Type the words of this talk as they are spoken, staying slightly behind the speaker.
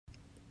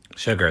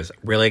Sugars,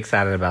 really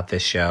excited about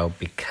this show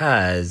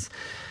because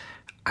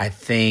I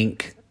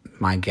think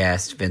my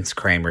guest, Vince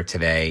Kramer,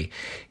 today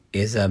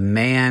is a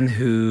man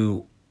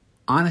who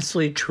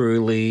honestly,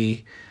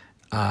 truly,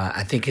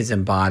 I think is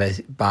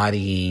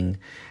embodying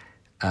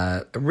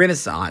a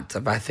renaissance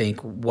of, I think,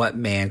 what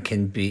men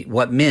can be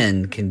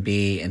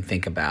and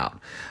think about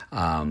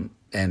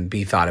and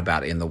be thought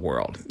about in the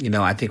world.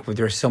 I think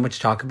there's so much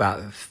talk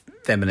about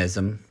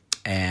feminism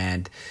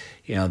and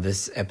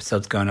this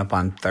episode's going up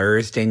on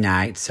Thursday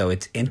night, so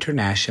it's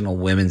International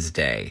Women's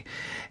Day.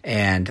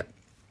 And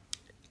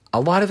a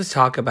lot of us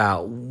talk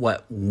about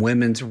what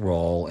women's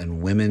role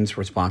and women's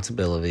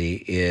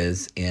responsibility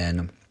is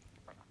in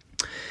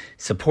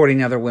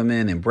supporting other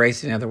women,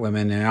 embracing other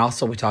women, and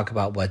also we talk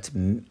about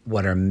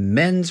what are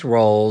men's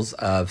roles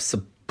of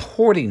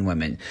supporting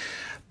women.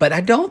 But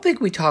I don't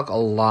think we talk a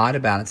lot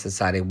about in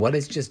society what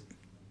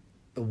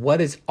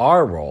is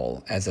our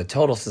role as a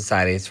total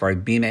society as far as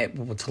being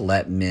able to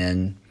let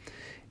men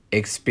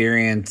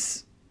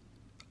experience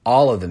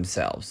all of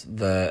themselves,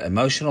 the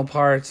emotional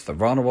parts, the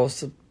vulnerable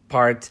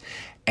parts,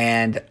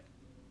 and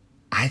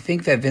I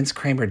think that Vince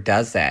Kramer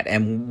does that.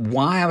 And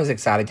why I was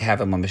excited to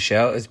have him on the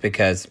show is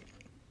because,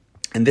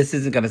 and this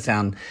isn't going to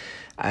sound,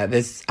 I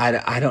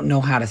don't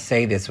know how to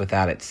say this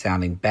without it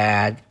sounding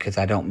bad, because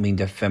I don't mean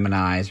to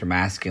feminize or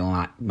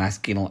masculine,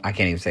 I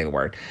can't even say the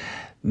word,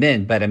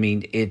 men, but I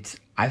mean,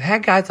 I've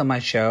had guys on my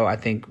show, I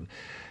think,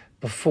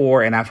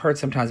 before, and I've heard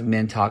sometimes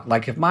men talk,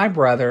 like if my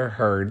brother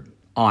heard,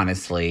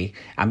 honestly,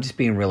 I'm just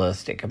being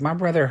realistic, if my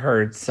brother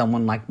heard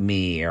someone like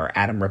me or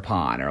Adam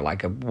Rippon or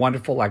like a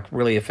wonderful, like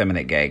really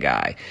effeminate gay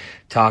guy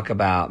talk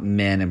about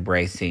men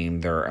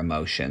embracing their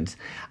emotions,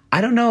 I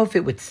don't know if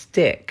it would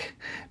stick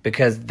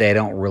because they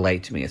don't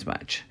relate to me as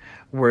much.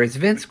 Whereas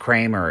Vince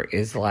Kramer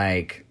is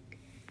like,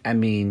 I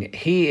mean,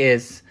 he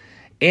is...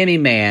 Any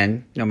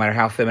man, no matter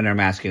how feminine or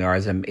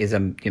masculine is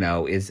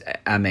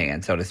a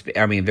man, so to speak.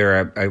 I mean,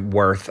 they're a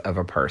worth of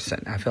a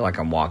person. I feel like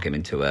I'm walking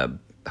into a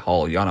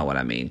hole. Y'all know what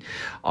I mean.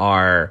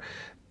 But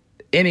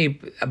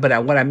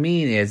what I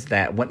mean is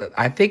that what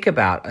I think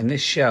about on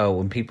this show,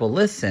 when people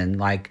listen,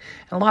 like,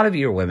 and a lot of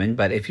you are women,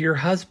 but if your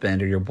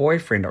husband or your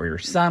boyfriend or your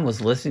son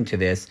was listening to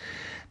this,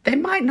 they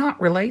might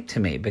not relate to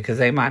me because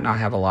they might not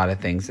have a lot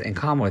of things in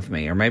common with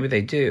me, or maybe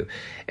they do.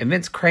 And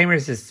Vince Kramer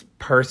is this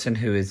person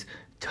who is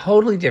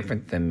totally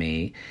different than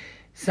me,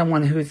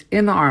 someone who's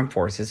in the armed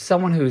forces,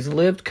 someone who's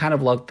lived kind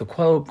of like the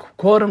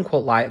quote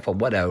unquote life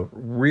of what a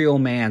real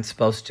man's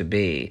supposed to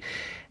be.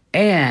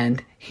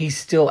 And he's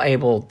still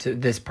able to,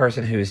 this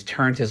person who has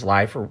turned his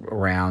life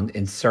around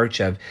in search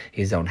of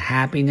his own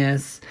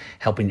happiness,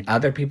 helping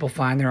other people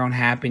find their own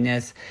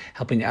happiness,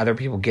 helping other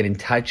people get in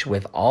touch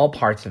with all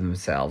parts of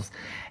themselves.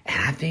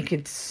 And I think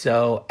it's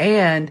so,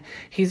 and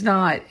he's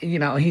not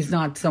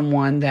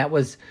someone that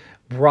was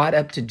brought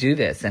up to do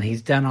this, and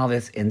he's done all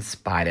this in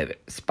spite of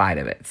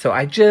it. So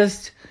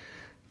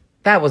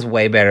that was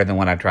way better than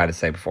what I tried to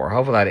say before.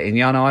 Hopefully, and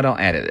y'all know I don't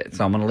edit it,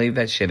 so I'm going to leave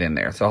that shit in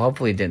there. So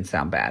hopefully it didn't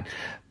sound bad.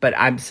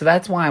 But so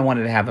that's why I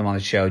wanted to have him on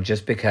the show,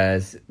 just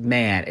because,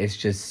 man, it's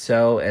just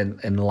so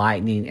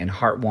enlightening and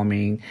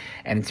heartwarming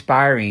and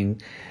inspiring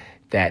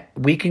that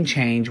we can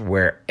change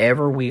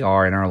wherever we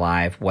are in our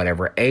life,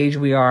 whatever age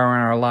we are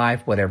in our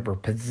life, whatever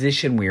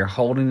position we are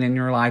holding in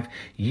your life.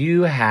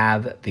 You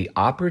have the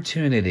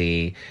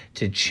opportunity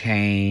to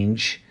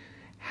change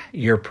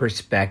your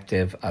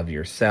perspective of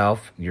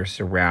yourself, your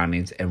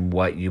surroundings, and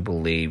what you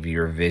believe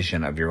your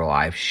vision of your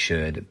life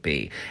should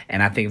be.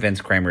 And I think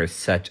Vince Kramer is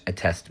such a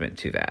testament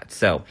to that.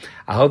 So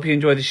I hope you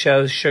enjoy the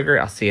show, Sugar.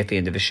 I'll see you at the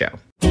end of the show.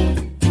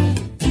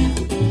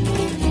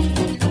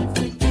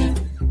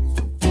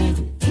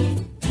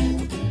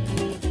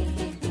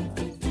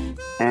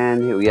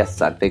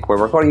 Yes, I think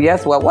we're recording.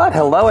 Yes, what?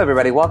 Hello,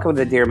 everybody. Welcome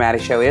to the Dear Maddie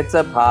Show. It's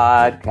a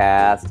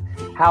podcast.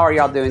 How are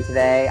y'all doing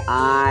today?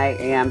 I'm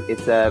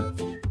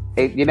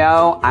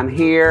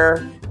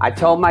here. I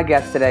told my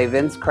guest today,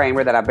 Vince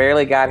Kramer, that I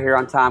barely got here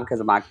on time because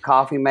of my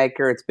coffee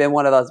maker. It's been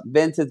one of those.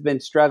 Vince has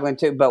been struggling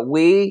too, but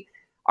we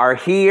are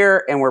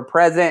here and we're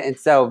present. And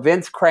so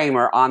Vince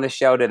Kramer on the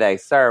show today.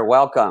 Sir,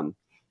 welcome.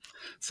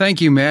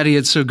 Thank you, Maddie.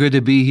 It's so good to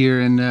be here,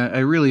 and I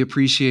really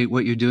appreciate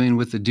what you're doing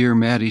with the Dear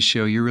Maddie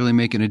Show. You're really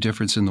making a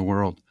difference in the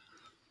world.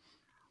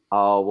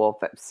 Oh, well,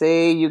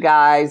 see, you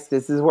guys,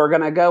 this is where we're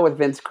going to go with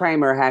Vince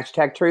Kramer,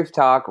 #Truth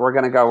Talk. We're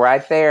going to go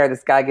right there.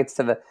 This guy gets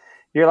to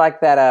you're like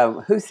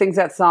that, who sings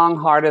that song,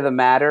 Heart of the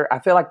Matter? I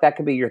feel like that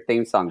could be your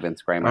theme song,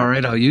 Vince Kramer. All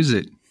right, I'll use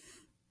it.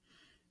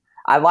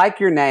 I like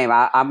your name.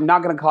 I'm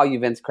not going to call you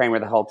Vince Kramer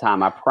the whole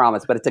time, I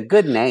promise, but it's a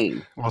good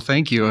name. Well,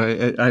 thank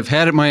you. I've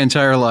had it my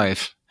entire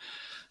life.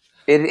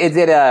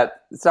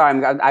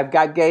 Sorry, I've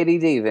got gay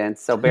ADD,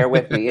 Vince, so bear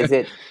with me. Is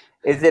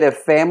it a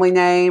family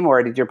name,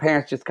 or did your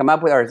parents just come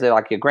up with it, or is it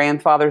like your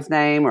grandfather's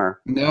name? Or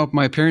no,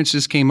 my parents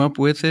just came up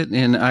with it,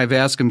 and I've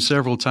asked them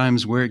several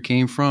times where it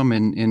came from,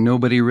 and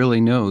nobody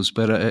really knows,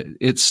 but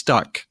it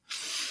stuck.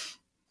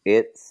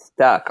 It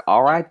stuck.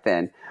 All right,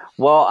 then.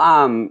 Well,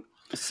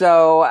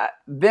 so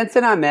Vince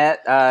and I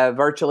met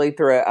virtually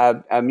through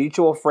a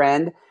mutual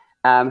friend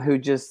who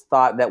just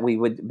thought that we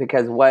would,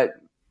 because what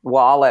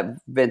well, I'll let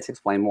Vince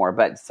explain more.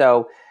 But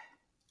so,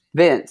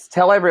 Vince,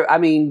 tell I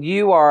mean,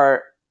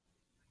 you're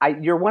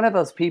one of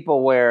those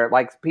people where,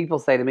 like, people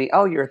say to me,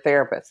 "Oh, you're a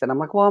therapist," and I'm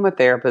like, "Well, I'm a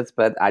therapist,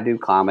 but I do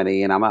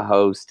comedy and I'm a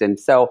host," and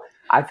so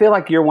I feel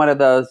like you're one of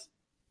those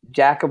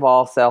jack of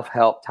all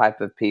self-help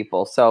type of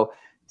people. So,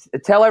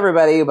 tell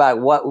everybody about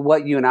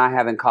what you and I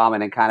have in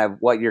common and kind of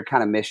what your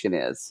kind of mission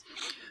is.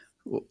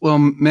 Well,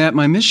 Matt,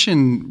 my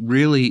mission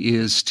really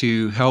is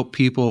to help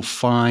people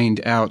find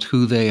out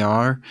who they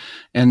are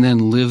and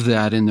then live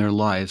that in their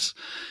lives.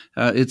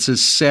 It's a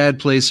sad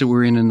place that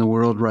we're in the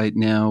world right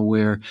now,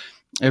 where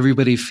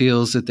everybody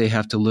feels that they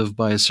have to live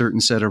by a certain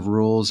set of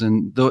rules,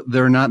 and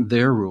they're not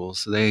their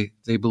rules. They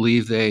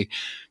believe they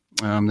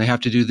have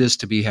to do this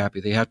to be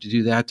happy. They have to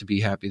do that to be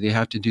happy. They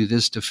have to do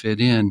this to fit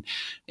in.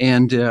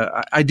 And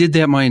I did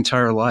that my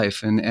entire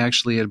life. And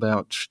actually at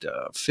about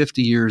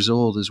 50 years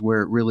old is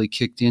where it really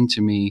kicked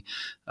into me,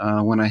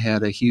 when I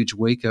had a huge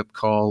wake-up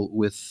call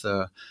with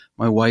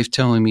my wife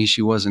telling me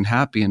she wasn't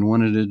happy and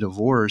wanted a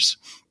divorce.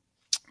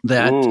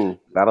 That'll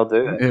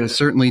do it. It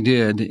certainly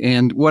did.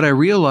 And what I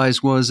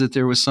realized was that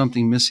there was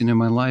something missing in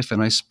my life,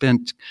 and I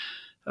spent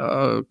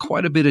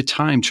quite a bit of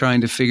time trying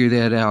to figure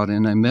that out.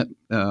 And I met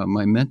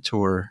my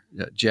mentor,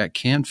 Jack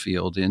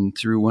Canfield, and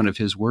through one of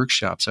his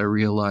workshops, I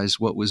realized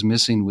what was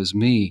missing was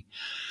me.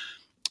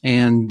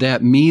 And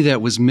that me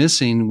that was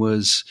missing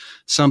was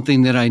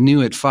something that I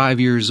knew at 5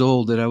 years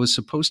old, that I was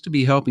supposed to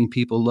be helping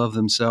people love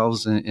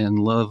themselves and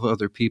love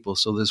other people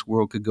so this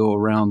world could go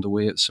around the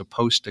way it's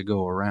supposed to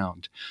go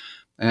around.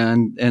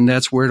 And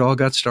that's where it all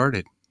got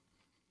started.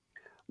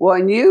 Well,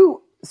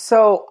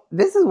 so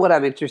this is what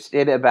I'm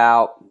interested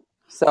about.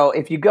 So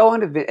if you go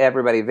into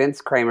everybody,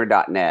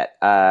 vincekramer.net,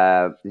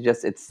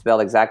 it's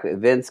spelled exactly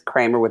Vince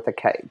Kramer with the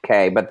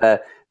K, but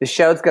the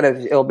show's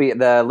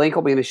the link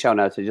will be in the show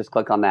notes, so just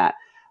click on that.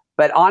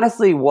 But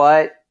honestly,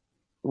 what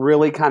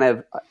really kind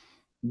of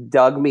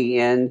dug me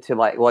into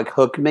like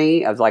hooked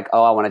me, I was like,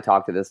 oh, I want to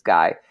talk to this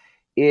guy,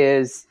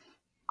 is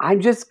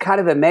I'm just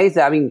kind of amazed.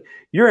 I mean,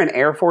 you're an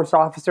Air Force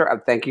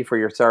officer. Thank you for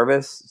your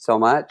service so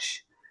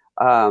much.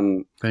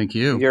 Thank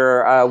you.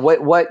 You're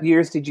what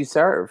years did you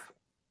serve?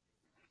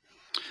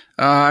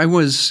 I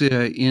was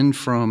in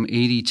from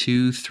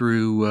 82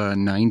 through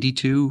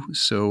 92.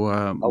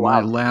 So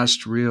my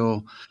last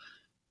real,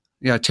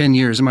 10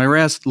 years. And my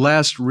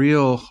last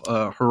real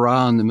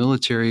hurrah in the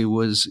military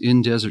was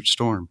in Desert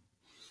Storm.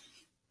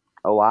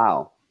 Oh,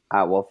 wow.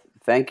 Well,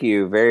 thank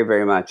you very,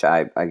 very much.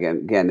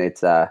 Again,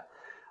 it's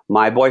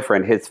my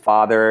boyfriend. His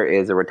father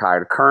is a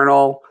retired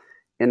colonel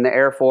in the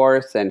Air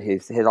Force, and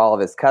all of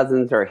his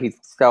cousins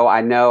so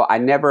I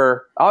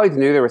always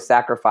knew there was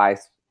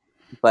sacrifice,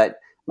 but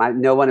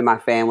no one in my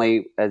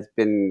family has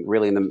been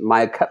really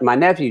my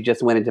nephew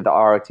just went into the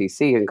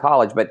ROTC in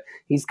college, but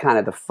he's kind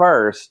of the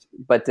first.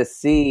 But to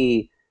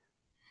see,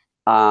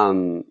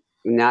 not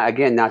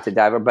to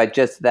dive, but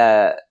just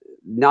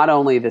not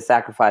only the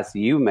sacrifice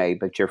you made,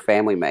 but your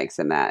family makes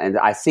in that, and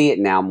I see it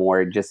now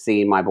more just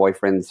seeing my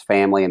boyfriend's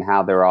family and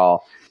how they're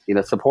all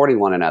supporting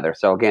one another.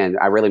 So again,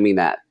 I really mean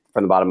that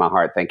from the bottom of my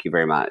heart. Thank you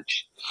very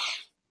much.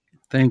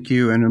 Thank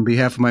you, and on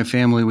behalf of my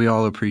family, we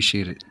all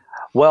appreciate it.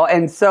 Well,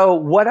 and so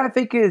what I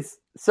think is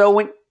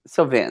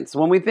Vince,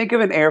 when we think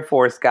of an Air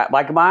Force guy,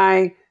 like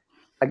my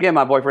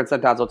boyfriend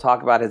sometimes will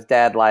talk about his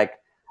dad, like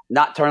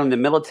not turning the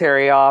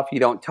military off. You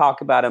don't talk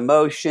about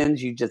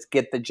emotions. You just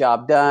get the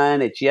job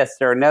done. It's yes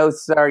sir, no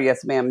sir,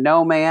 yes ma'am,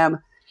 no ma'am.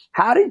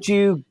 How did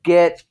you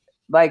get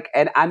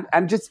and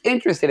I'm just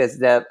interested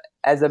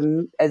as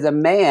a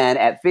man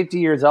at 50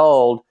 years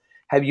old,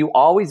 have you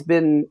always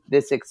been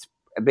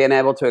been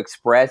able to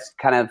express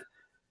kind of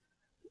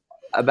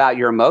about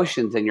your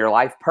emotions and your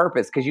life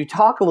purpose? Because you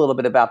talk a little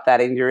bit about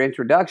that in your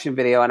introduction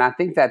video, and I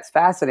think that's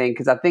fascinating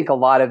because I think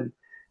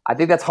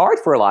that's hard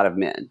for a lot of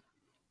men.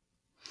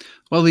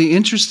 Well, the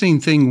interesting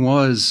thing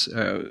was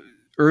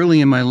early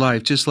in my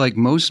life, just like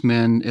most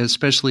men,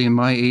 especially in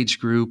my age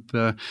group,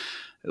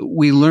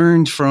 we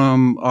learned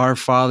from our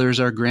fathers,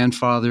 our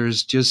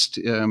grandfathers, just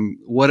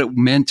what it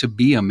meant to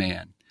be a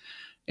man.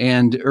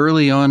 And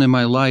early on in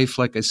my life,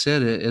 like I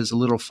said, as a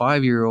little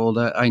 5-year-old,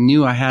 I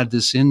knew I had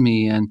this in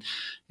me, and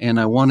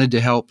I wanted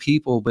to help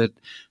people. But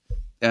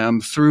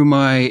through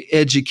my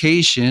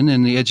education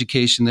and the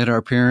education that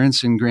our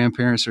parents and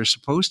grandparents are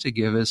supposed to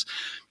give us,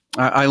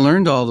 I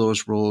learned all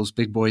those rules.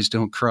 Big boys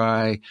don't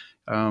cry.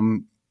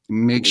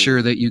 Make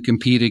sure that you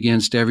compete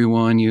against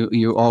everyone.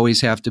 You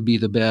always have to be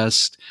the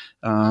best.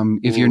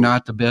 If you're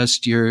not the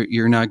best,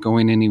 you're not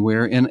going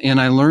anywhere. And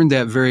I learned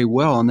that very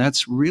well. And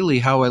that's really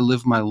how I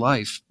live my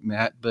life,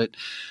 Matt. But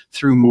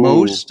through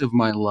most of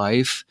my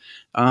life,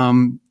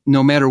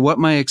 no matter what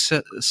my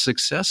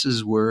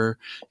successes were,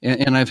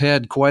 and I've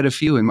had quite a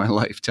few in my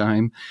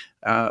lifetime,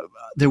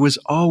 there was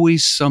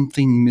always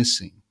something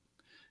missing.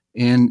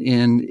 And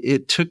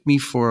it took me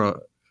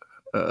for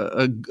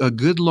a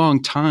good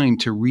long time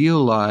to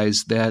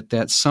realize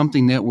that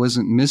something that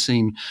wasn't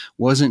missing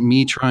wasn't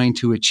me trying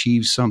to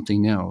achieve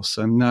something else.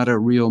 I'm not a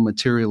real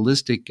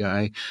materialistic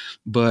guy,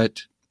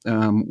 but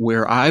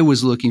where I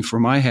was looking for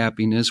my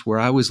happiness, where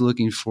I was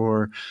looking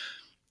for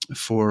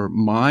for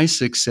my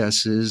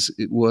successes,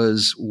 it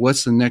was,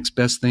 what's the next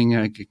best thing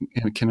I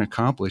can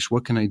accomplish?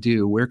 What can I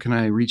do? Where can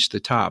I reach the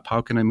top?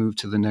 How can I move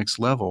to the next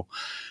level?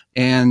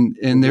 And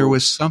there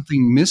was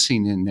something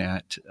missing in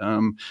that.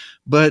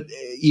 But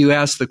you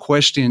asked the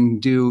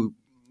question,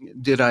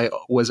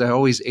 was I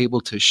always able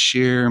to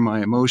share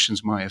my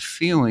emotions, my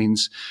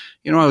feelings?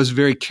 I was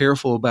very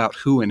careful about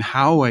who and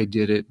how I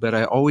did it, but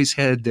I always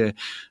had the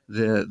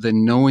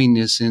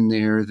knowingness in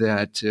there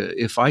that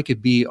if I could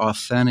be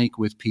authentic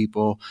with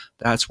people,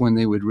 that's when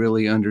they would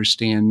really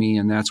understand me,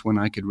 and that's when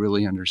I could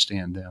really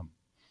understand them.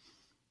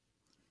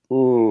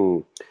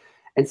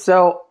 And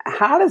so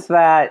how does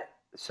that,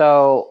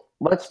 so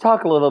let's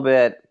talk a little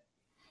bit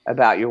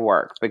about your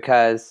work,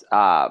 because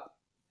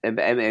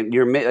and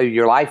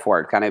your life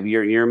work, kind of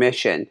your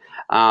mission,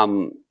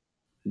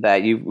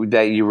 that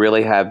you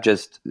really have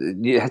just.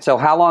 So,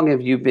 how long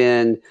have you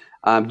been?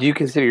 Do you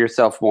consider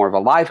yourself more of a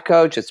life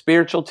coach, a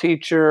spiritual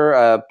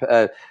teacher?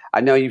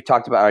 I know you've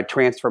talked about a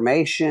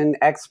transformation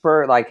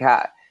expert. Like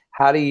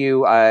how do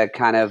you how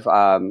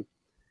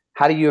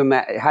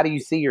do you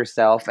see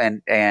yourself,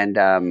 and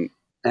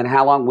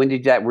how long? When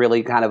did that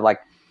really kind of like?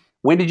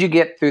 When did you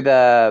get through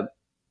the?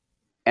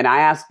 And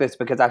I ask this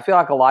because I feel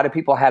like a lot of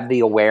people have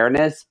the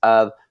awareness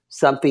of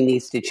something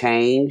needs to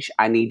change.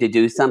 I need to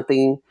do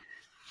something.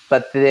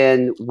 But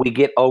then we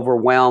get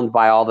overwhelmed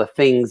by all the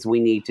things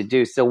we need to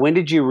do. So when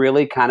did you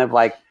really kind of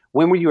like,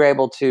 when were you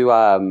able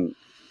to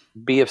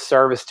be of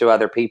service to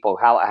other people?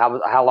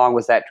 How long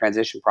was that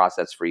transition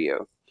process for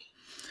you?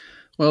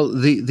 Well,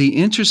 the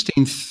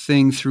interesting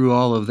thing through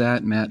all of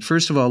that, Matt,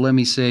 first of all, let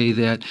me say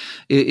that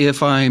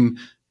if I'm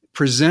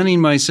presenting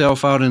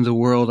myself out in the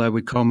world, I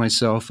would call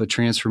myself a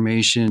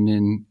transformation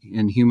and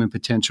human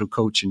potential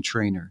coach and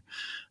trainer.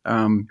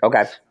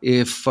 Okay.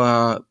 If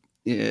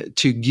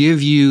to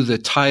give you the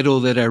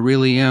title that I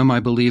really am, I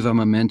believe I'm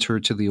a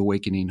mentor to the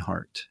awakening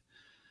heart.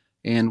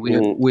 And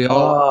we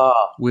all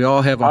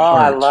have a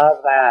heart. I love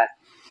that.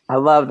 I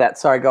love that.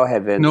 Sorry, go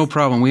ahead, Vince. No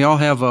problem. We all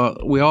have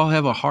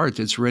a heart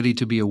that's ready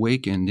to be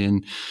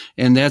awakened,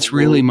 and that's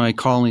really my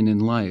calling in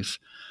life.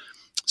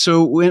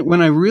 So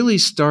when I really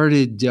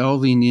started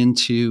delving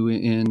into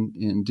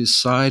and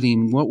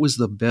deciding what was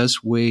the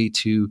best way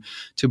to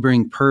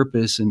bring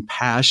purpose and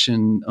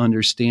passion,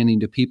 understanding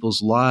to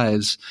people's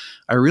lives,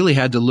 I really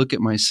had to look at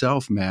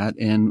myself, Matt.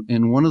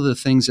 And one of the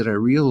things that I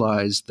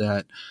realized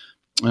that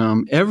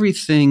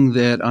everything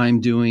that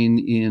I'm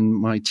doing in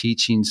my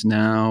teachings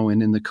now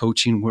and in the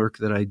coaching work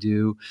that I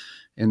do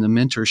and the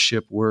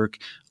mentorship work,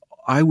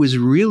 I was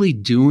really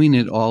doing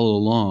it all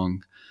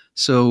along.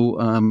 So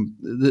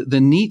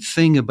the neat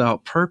thing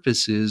about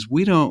purpose is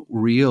we don't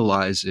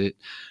realize it,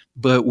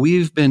 but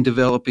we've been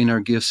developing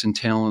our gifts and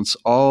talents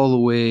all the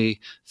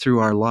way through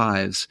our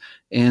lives.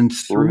 And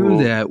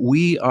through that,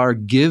 we are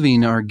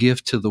giving our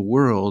gift to the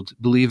world,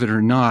 believe it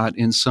or not,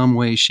 in some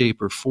way, shape,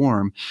 or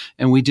form.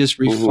 And we just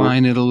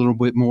refine it a little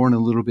bit more and a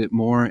little bit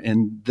more.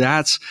 And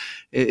that's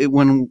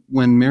when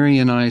Mary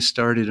and I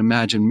started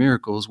Imagine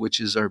Miracles,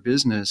 which is our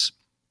business.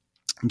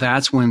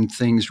 That's when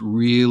things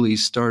really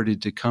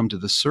started to come to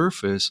the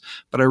surface.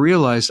 But I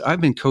realized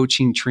I've been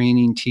coaching,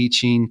 training,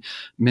 teaching,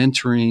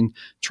 mentoring,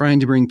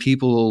 trying to bring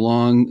people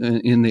along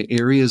in the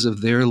areas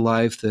of their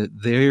life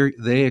that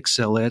they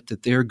excel at,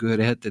 that they're good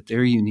at, that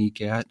they're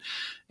unique at.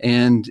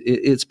 And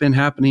it's been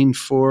happening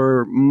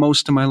for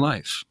most of my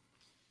life.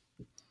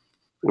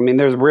 I mean,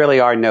 there really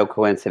are no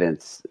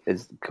coincidences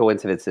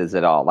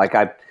at all. Like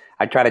I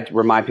try to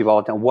remind people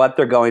all the time, what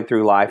they're going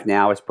through life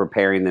now is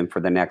preparing them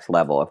for the next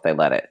level if they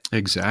let it.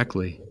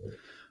 Exactly.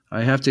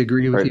 I have to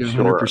agree with you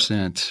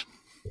 100%.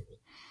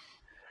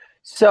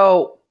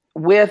 So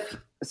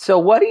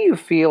what do you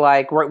feel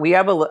like? We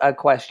have a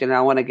question, and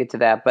I want to get to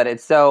that, but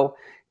it's so,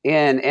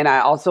 and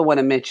I also want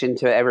to mention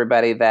to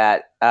everybody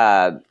that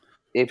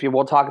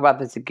we'll talk about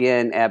this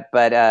again,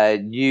 but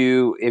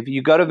if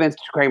you go to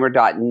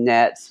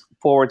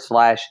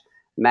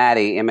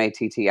vincekramer.net/Matty,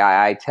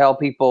 Mattii, tell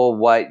people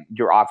what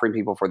you're offering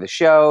people for the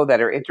show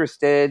that are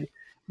interested.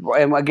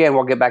 And again,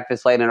 we'll get back to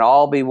this later, and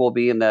will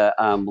be in the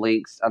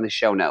links on the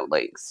show note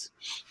links.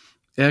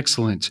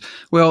 Excellent.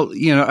 Well,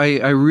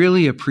 I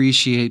really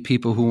appreciate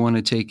people who want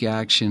to take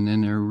action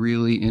and are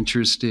really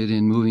interested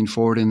in moving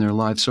forward in their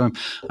lives. So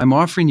I'm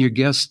offering your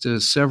guests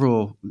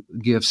several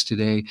gifts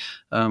today.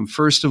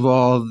 First of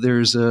all,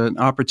 there's an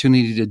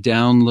opportunity to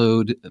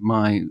download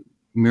my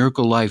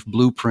Miracle Life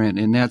Blueprint,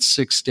 and that's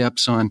 6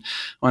 steps on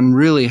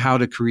really how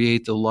to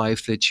create the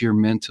life that you're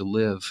meant to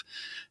live.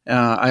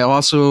 I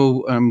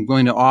also am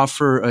going to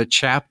offer a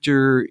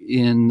chapter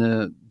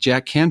in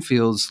Jack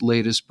Canfield's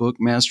latest book,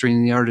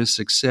 Mastering the Art of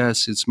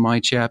Success. It's my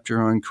chapter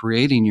on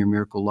creating your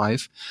miracle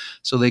life,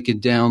 so they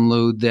could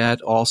download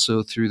that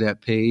also through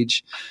that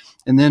page.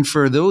 And then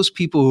for those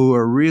people who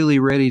are really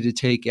ready to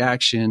take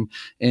action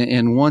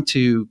and want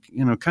to,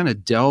 kind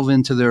of delve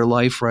into their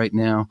life right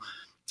now,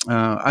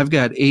 I've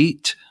got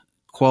 8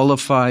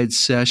 qualified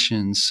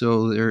sessions.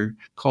 So they're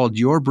called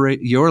Your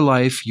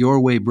Life, Your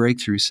Way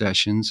Breakthrough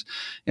Sessions.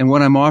 And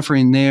what I'm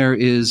offering there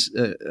is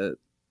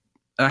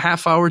a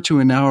half hour to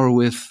an hour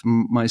with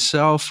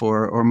myself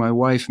or my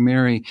wife,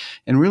 Mary,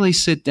 and really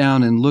sit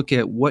down and look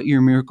at what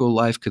your miracle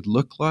life could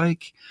look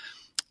like,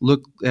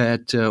 look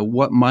at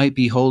what might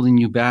be holding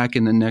you back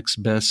and the next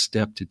best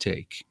step to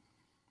take.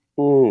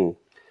 Well,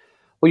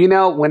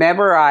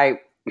 whenever I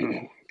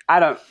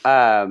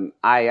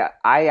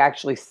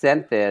actually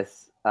sent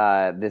this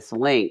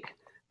link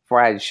for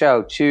I had a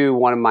show to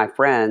one of my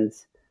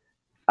friends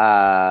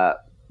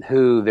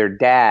who their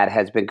dad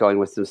has been going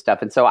with some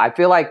stuff. And so I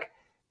feel like,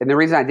 and the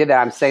reason I did that,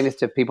 I'm saying this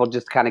to people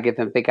just kind of get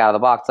them to think out of the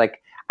box.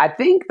 Like, I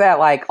think that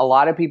like a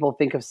lot of people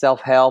think of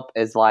self-help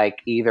as like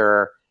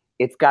either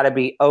it's got to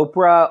be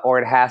Oprah or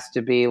it has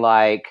to be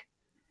like,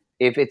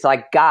 if it's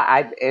like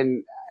God,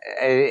 and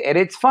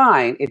it's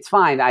fine. It's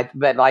fine.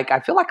 But like, I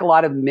feel like a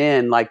lot of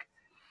men, like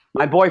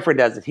my boyfriend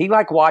does it. He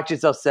like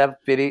watches those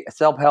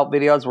self-help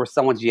videos where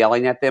someone's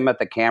yelling at them at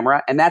the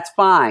camera, and that's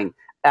fine.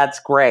 That's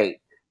great.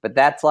 But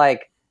that's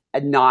like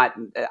not,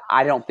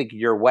 I don't think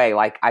your way.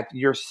 Like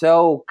you're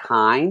so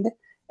kind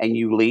and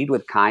you lead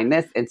with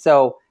kindness. And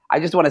so I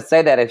just want to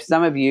say that if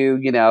some of you,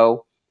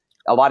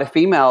 a lot of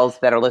females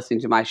that are listening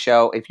to my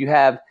show, if you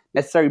have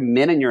necessarily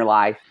men in your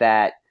life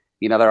that,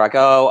 they're like,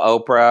 oh,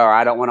 Oprah, or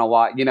I don't want to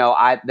watch,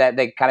 that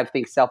they kind of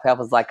think self-help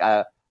is like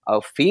a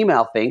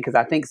female thing, because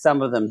I think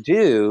some of them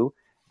do.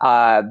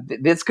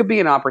 This could be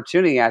an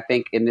opportunity, I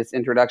think, in this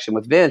introduction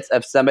with Vince,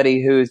 of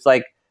somebody who's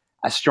like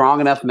a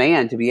strong enough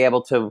man to be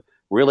able to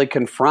really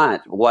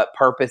confront what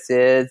purpose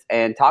is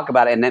and talk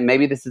about it. And then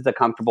maybe this is a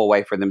comfortable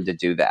way for them to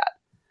do that.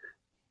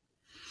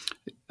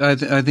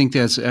 I think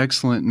that's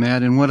excellent,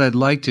 Matt. And what I'd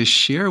like to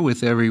share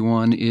with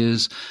everyone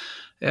is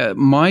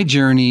my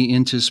journey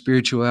into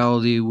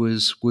spirituality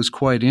was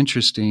quite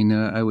interesting.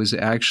 I was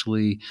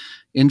actually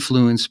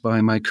influenced by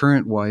my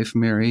current wife,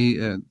 Mary,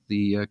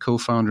 the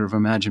co-founder of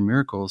Imagine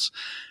Miracles.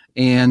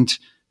 And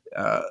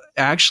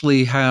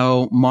actually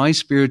how my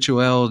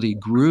spirituality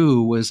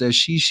grew was as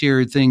she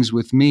shared things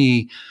with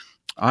me,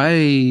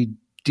 I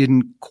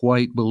didn't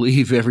quite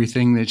believe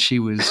everything that she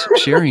was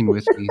sharing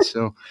with me.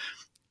 So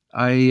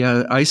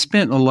I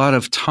spent a lot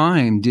of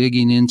time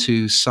digging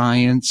into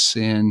science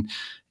and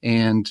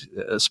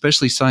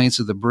especially science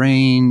of the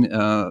brain,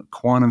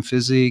 quantum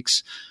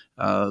physics,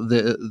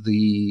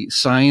 the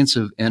science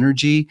of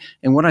energy.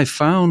 And what I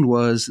found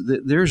was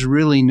that there's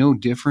really no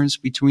difference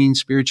between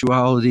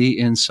spirituality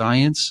and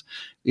science.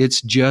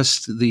 It's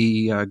just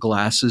the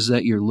glasses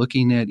that you're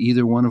looking at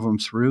either one of them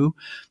through.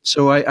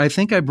 So I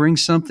think I bring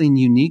something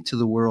unique to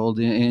the world,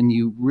 and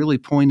you really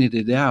pointed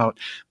it out.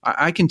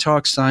 I can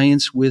talk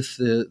science with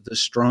the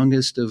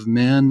strongest of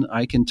men.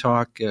 I can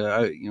talk,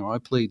 I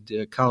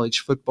played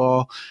college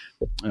football.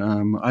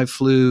 I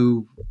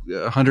flew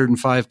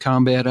 105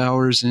 combat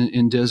hours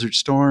in Desert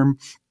Storm.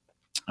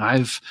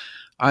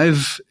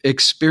 I've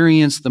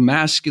experienced the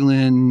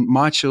masculine,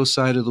 macho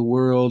side of the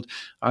world.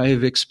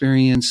 I've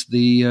experienced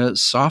the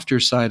softer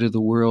side of the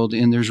world,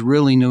 and there's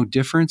really no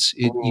difference.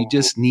 You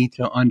just need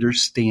to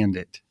understand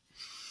it.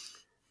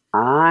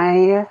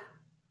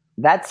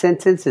 That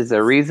sentence is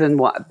a reason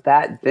why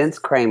that Vince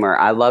Kramer,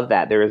 I love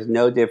that. There is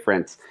no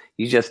difference.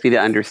 You just need to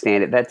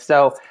understand it. That's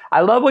so, I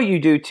love what you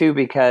do too,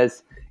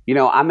 because,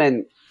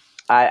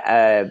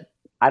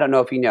 I don't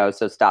know if you know,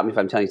 so stop me if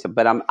I'm telling you something,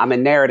 but I'm a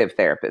narrative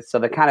therapist. So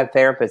the kind of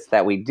therapist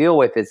that we deal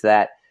with is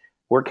that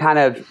we're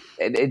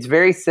it's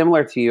very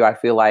similar to you, I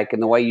feel like, in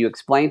the way you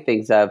explain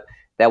things of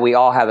that we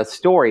all have a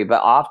story,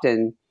 but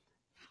often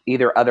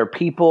either other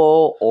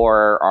people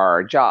or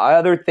our job,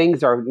 other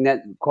things are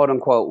quote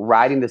unquote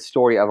writing the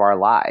story of our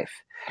life.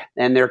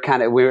 And they're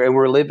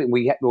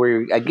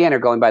we're again are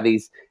going by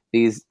these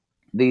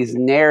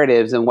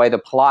narratives and the way the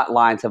plot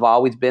lines have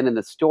always been in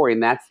the story.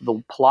 And that's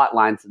the plot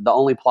lines, the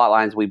only plot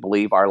lines we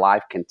believe our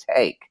life can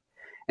take.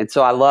 And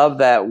so I love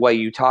that way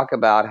you talk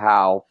about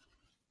how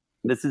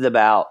this is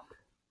about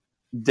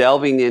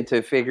delving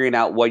into figuring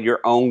out what your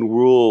own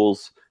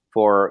rules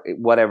for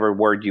whatever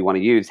word you want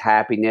to use,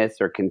 happiness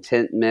or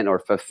contentment or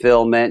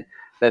fulfillment,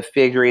 but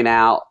figuring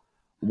out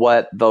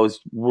what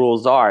those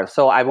rules are.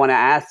 So I want to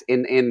ask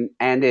in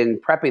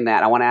prepping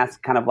that, I want to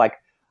ask kind of like,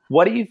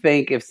 what do you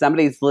think if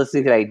somebody's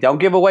listening today? Don't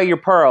give away your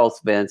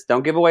pearls, Vince.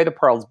 Don't give away the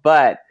pearls.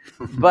 But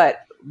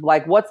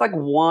like, what's like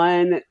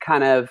one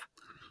kind of,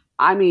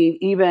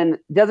 even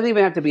doesn't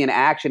even have to be an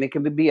action. It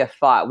can be a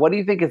thought. What do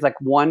you think is like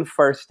one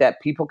first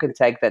step people can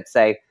take that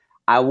say,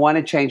 I want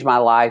to change my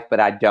life, but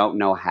I don't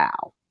know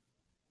how?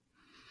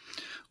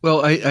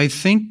 Well, I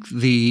think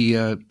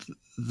the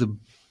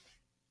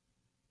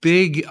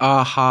big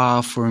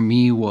aha for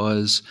me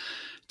was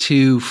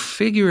to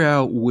figure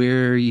out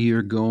where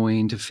you're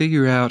going, to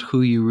figure out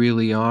who you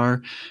really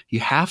are. You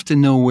have to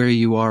know where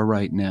you are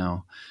right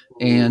now.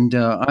 And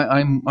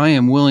I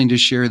am willing to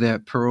share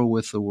that pearl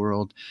with the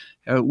world.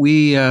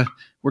 We're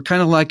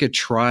kind of like a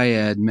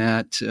triad,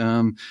 Matt.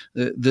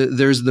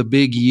 There's the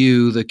big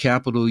U, the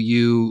capital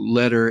U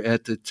letter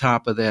at the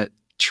top of that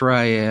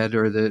triad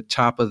or the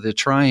top of the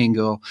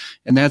triangle,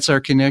 and that's our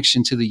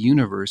connection to the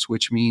universe,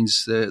 which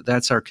means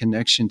that's our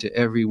connection to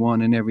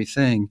everyone and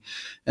everything.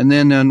 And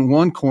then on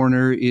one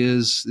corner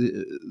is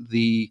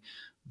the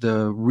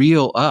the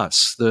real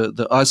us,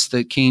 the us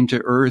that came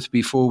to earth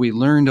before we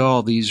learned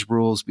all these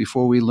rules,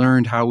 before we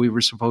learned how we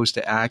were supposed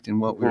to act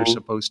and what we were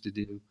supposed to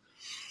do.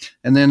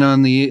 And then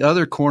on the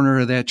other corner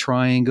of that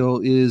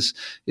triangle is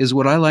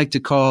what I like to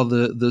call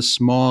the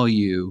small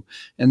u.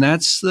 And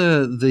that's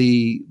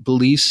the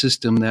belief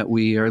system that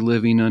we are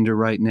living under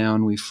right now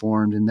and we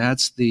formed. And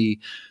that's the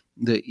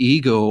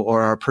ego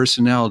or our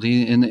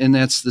personality. And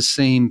that's the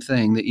same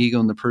thing, the ego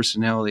and the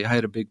personality. I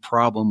had a big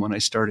problem when I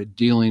started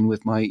dealing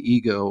with my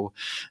ego.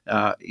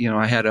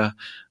 I had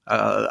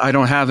I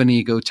don't have an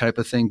ego type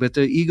of thing, but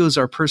the ego is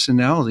our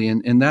personality,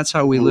 and that's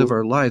how we live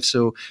our life.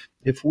 So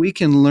if we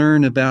can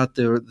learn about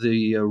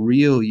the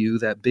real you,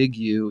 that big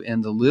you,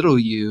 and the little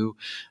you,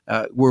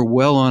 we're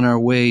well on our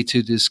way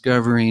to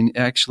discovering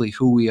actually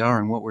who we are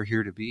and what we're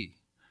here to be.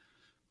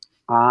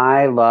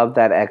 I love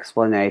that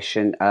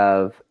explanation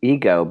of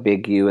ego,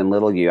 big U and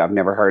little u. I've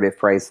never heard it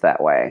phrased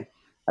that way.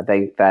 I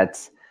think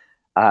that's,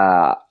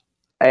 I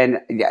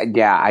love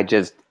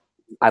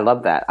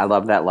that.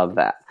 Love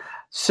that.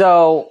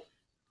 So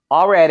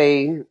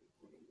already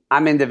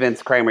I'm into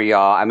Vince Kramer,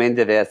 y'all. I'm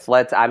into this.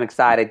 I'm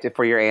excited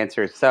for your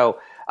answers. So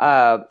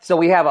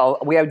we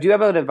do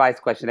have an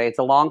advice question today. It's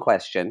a long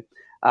question.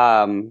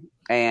 I'm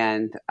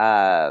going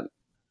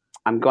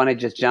to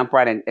just jump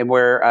right in,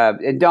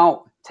 and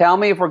don't tell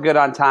me if we're good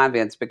on time,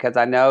 Vince, because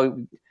I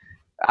know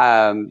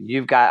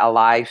you've got a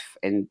life,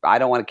 and I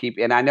don't want to keep.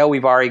 And I know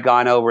we've already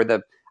gone over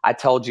I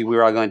told you we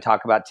were all going to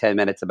talk about 10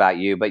 minutes about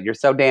you, but you're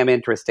so damn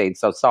interesting.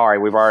 So sorry,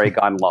 we've already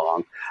gone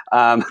long.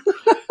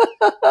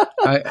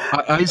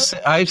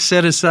 I've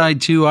set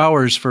aside 2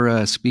 hours for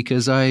us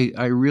because I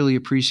really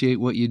appreciate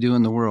what you do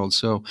in the world.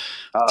 So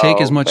take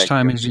as much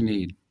time as you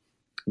need.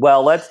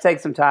 Well, let's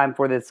take some time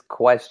for this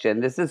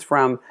question. This is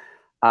from.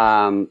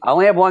 I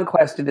only have one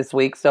question this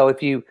week, so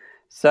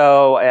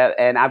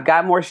and I've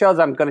got more shows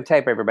I'm going to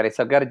tape, everybody.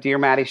 So go to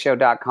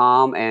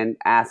DearMaddieShow.com and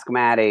ask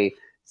Maddie.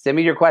 Send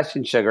me your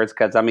question, sugars,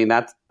 because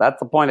that's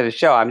the point of the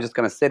show. I'm just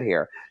going to sit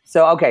here.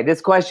 So, okay,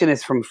 this question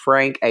is from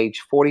Frank,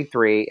 age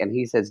 43, and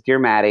he says, "Dear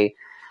Maddie,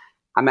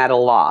 I'm at a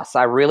loss.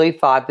 I really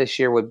thought this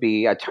year would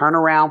be a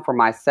turnaround for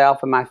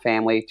myself and my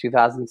family.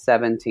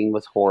 2017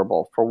 was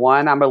horrible. For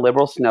one, I'm a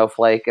liberal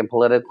snowflake, and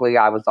politically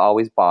I was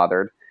always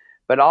bothered.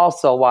 But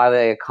also, while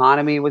the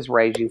economy was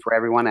raging for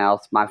everyone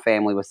else, my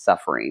family was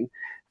suffering.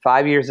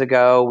 5 years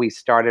ago, we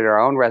started our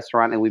own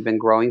restaurant, and we've been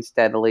growing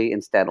steadily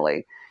and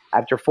steadily.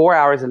 After 4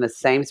 hours in the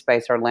same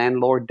space, our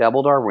landlord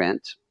doubled our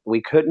rent.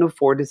 We couldn't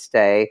afford to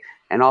stay,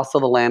 and also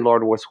the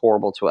landlord was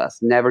horrible to us.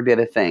 Never did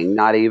a thing,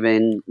 not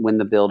even when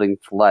the building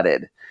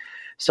flooded.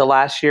 So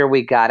last year,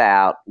 we got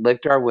out,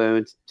 licked our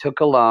wounds, took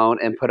a loan,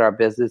 and put our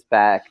business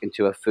back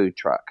into a food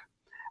truck.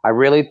 I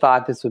really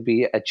thought this would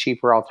be a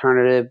cheaper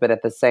alternative, but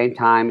at the same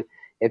time,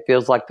 it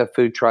feels like the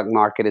food truck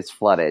market is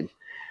flooded.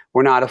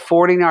 We're not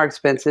affording our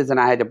expenses, and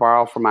I had to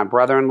borrow from my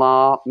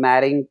brother-in-law.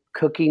 Maddie,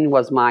 cooking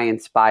was my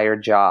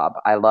inspired job.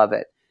 I love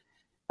it.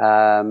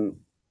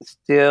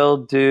 Still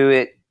do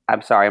it.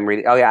 I'm sorry, I'm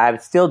reading. Oh, yeah, I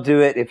would still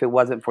do it if it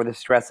wasn't for the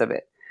stress of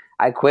it.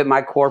 I quit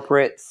my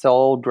corporate,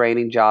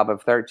 soul-draining job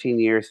of 13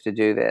 years to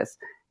do this,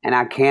 and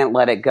I can't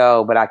let it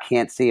go, but I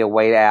can't see a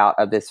way out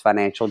of this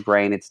financial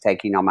drain it's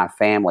taking on my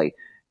family.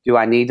 Do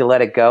I need to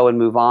let it go and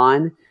move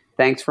on?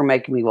 Thanks for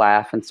making me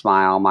laugh and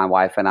smile. My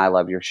wife and I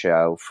love your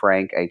show.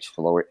 Frank, age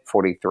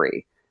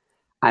 43.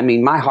 I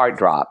mean, my heart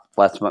dropped.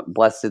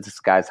 Bless this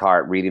guy's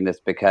heart reading this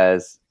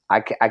because I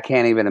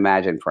can't even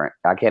imagine Frank.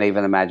 I can't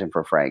even imagine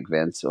for Frank,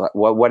 Vince.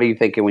 What are you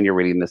thinking when you're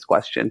reading this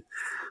question?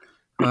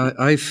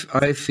 I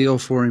feel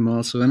for him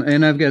also,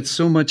 and I've got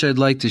so much I'd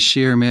like to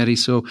share, Maddie.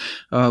 So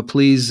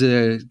please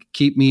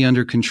keep me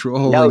under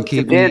control and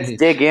keep Vince, me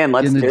dig in.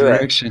 Let's in the do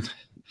direction.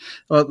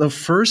 Well, the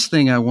first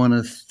thing I want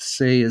to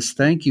say is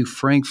thank you,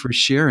 Frank, for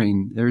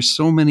sharing. There's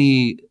so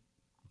many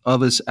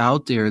of us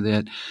out there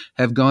that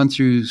have gone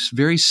through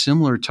very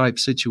similar type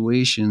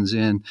situations,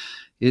 and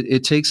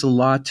it takes a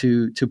lot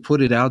to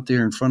put it out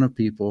there in front of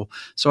people.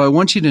 So I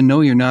want you to know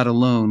you're not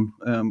alone.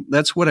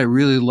 That's what I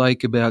really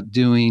like about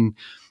doing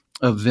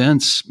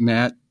events,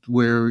 Matt,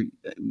 where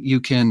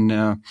you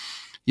can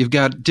you've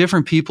got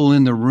different people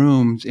in the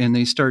room and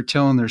they start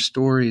telling their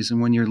stories.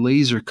 And when you're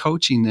laser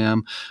coaching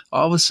them,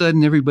 all of a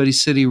sudden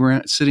everybody's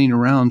sitting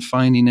around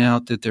finding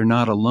out that they're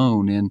not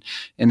alone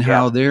and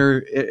how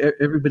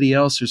everybody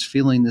else is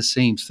feeling the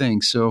same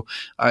thing. So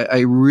I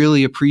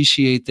really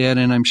appreciate that.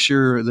 And I'm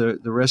sure the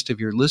rest of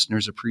your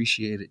listeners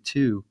appreciate it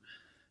too.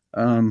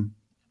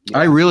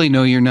 I really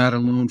know you're not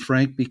alone,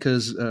 Frank,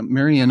 because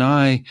Mary and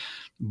I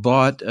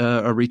bought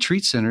a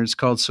retreat center. It's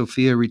called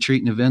Sophia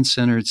Retreat and Event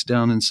Center. It's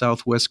down in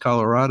Southwest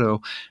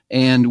Colorado.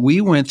 And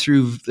we went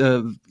through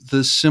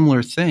the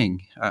similar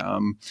thing,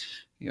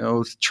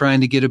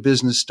 trying to get a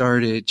business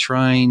started,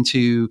 trying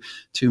to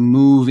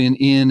move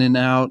in and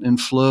out and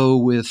flow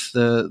with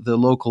the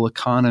local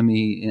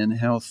economy and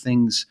how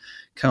things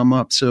come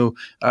up. So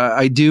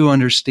I do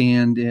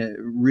understand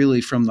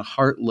really from the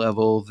heart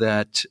level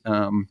that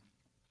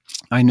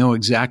I know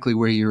exactly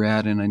where you're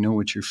at and I know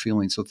what you're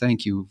feeling. So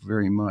thank you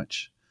very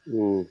much.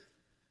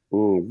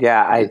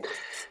 Yeah,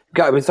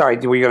 I'm sorry.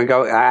 Were you going to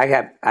go?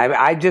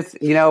 I just,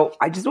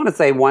 I just want to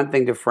say one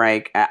thing to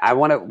Frank. I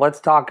want to let's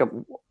talk.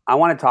 I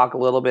want to talk a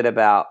little bit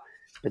about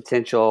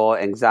potential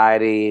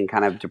anxiety and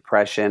kind of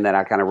depression that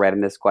I kind of read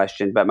in this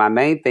question. But my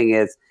main thing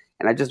is,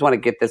 and I just want to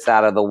get this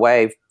out of the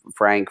way,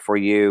 Frank, for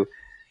you.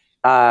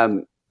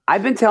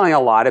 I've been telling a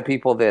lot of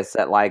people this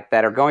that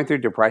are going through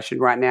depression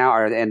right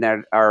now, and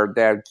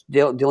they're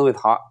dealing with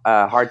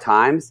hard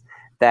times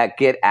that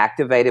get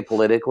activated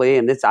politically.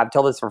 And I've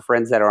told this for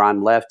friends that are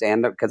on left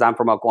and because I'm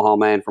from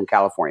Oklahoma and from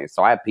California,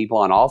 so I have people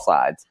on all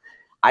sides.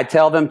 I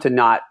tell them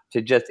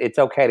it's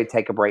okay to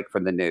take a break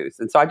from the news.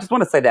 And so I just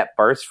want to say that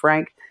first,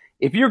 Frank,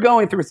 if you're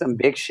going through some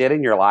big shit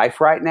in your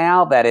life right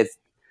now that is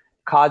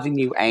causing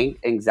you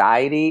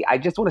anxiety, I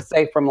just want to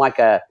say from like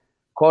a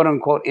quote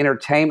unquote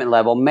entertainment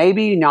level,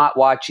 maybe not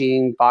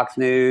watching Fox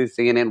News,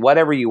 CNN,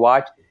 whatever you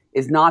watch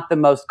is not the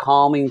most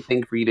calming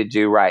thing for you to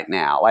do right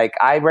now. Like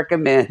I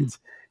recommend,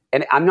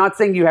 and I'm not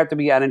saying you have to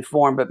be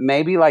uninformed, but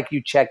maybe like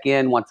you check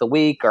in once a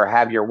week or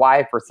have your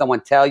wife or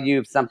someone tell you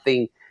if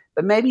something,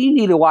 but maybe you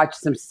need to watch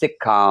some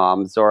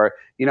sitcoms or,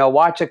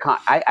 watch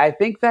I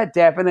think that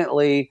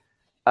definitely,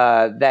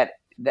 that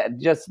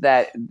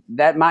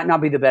might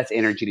not be the best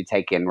energy to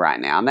take in right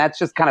now. And that's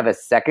just kind of a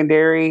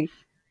secondary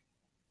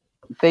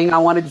thing I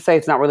wanted to say.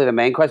 It's not really the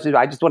main question, but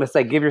I just want to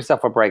say, give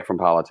yourself a break from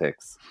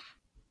politics.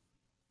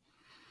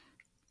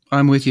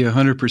 I'm with you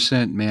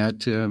 100%,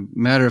 Matt.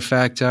 Matter of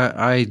fact,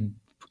 I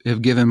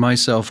have given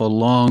myself a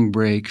long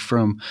break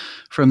from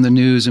the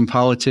news and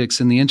politics.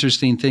 And the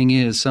interesting thing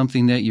is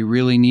something that you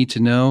really need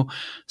to know,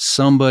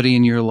 somebody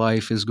in your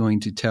life is going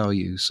to tell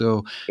you.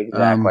 So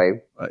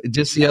exactly.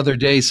 Just the other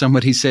day,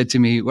 somebody said to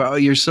me, well,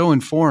 you're so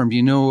informed,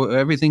 you know,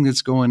 everything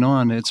that's going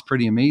on. It's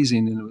pretty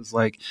amazing. And it was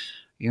like,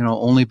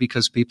 only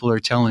because people are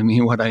telling me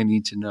what I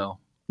need to know.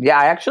 Yeah,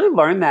 I actually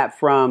learned that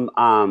from,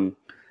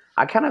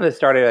 I kind of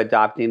started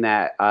adopting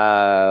that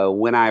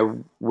when I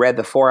read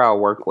The 4-Hour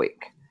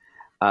Workweek.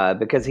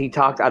 Because he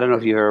talked, I don't know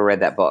if you ever read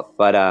that book,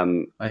 but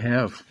I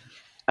have.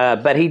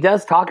 But he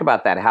does talk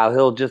about that, how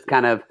he'll just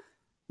kind of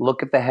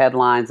look at the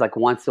headlines like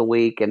once a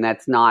week, and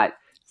that's not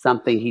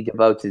something he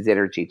devotes his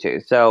energy to.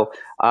 So,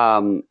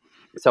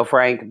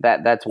 Frank,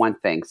 that's one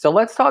thing. So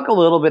let's talk a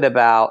little bit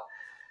about.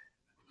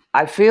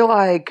 I feel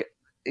like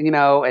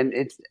and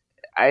it's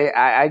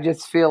I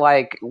just feel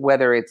like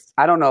whether it's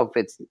I don't know if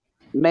it's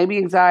maybe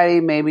anxiety,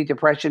 maybe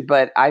depression,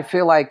 but I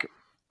feel like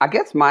I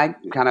guess my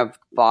kind of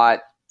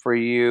thought for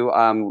you,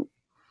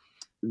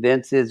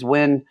 Vince, is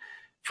when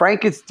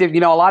Frank is, a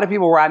lot of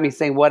people write me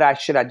saying, what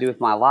should I do with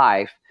my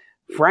life?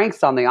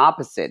 Frank's on the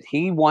opposite.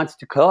 He wants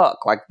to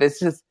cook. Like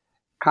this is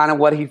kind of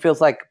what he feels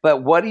like.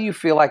 But what do you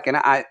feel like? And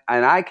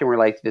I can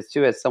relate to this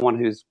too, as someone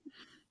who's,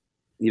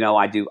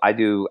 I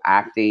do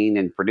acting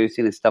and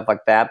producing and stuff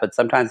like that. But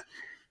sometimes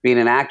being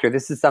an actor,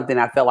 this is something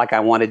I felt like I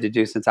wanted to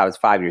do since I was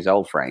 5 years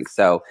old, Frank.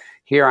 So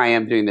here I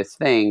am doing this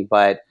thing,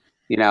 but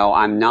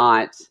I'm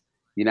not.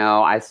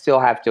 I still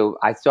have to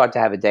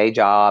have a day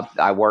job.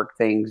 I work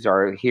things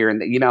or here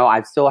and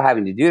I'm still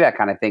having to do that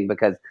kind of thing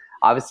because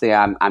obviously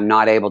I'm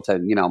not able to,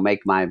 make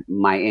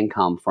my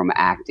income from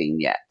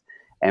acting yet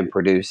and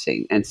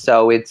producing. And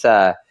so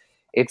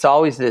it's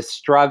always this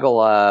struggle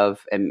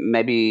of, and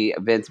maybe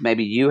Vince,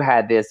 maybe you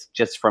had this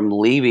just from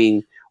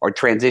leaving or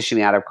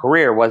transitioning out of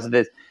career, was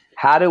this,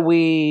 how do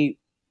we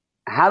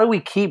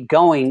keep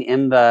going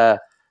in the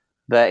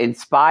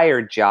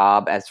inspired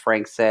job, as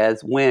Frank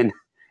says, when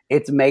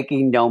it's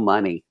making no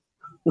money,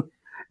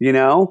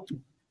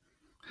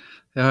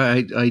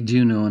 I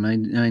do know, and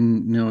I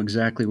know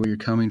exactly where you're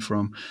coming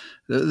from.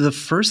 The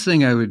first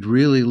thing I would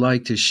really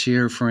like to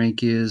share,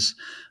 Frank, is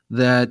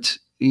that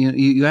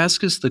you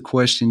ask us the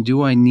question,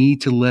 do I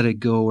need to let it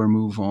go or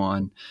move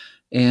on?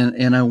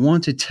 And I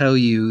want to tell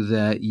you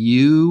that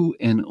you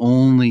and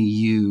only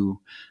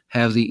you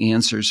have the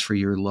answers for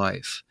your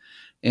life.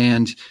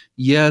 And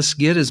yes,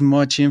 get as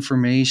much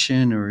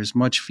information or as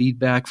much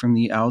feedback from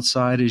the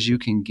outside as you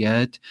can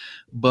get,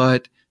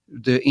 but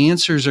the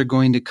answers are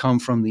going to come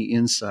from the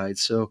inside.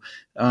 So,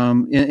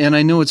 and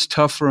I know it's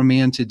tough for a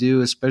man to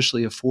do,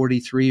 especially a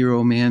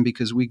 43-year-old man,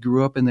 because we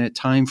grew up in that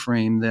time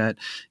frame that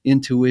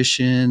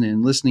intuition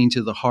and listening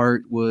to the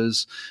heart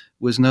was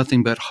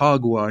nothing but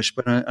hogwash.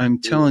 But I'm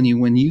telling you,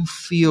 when you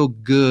feel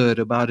good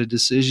about a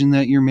decision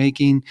that you're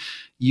making,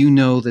 you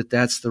know that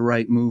that's the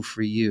right move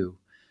for you.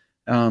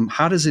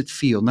 How does it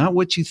feel? Not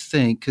what you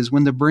think, because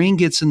when the brain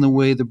gets in the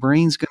way, the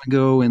brain's going to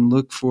go and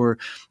look for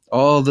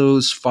all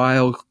those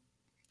file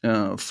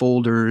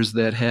folders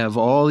that have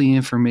all the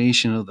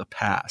information of the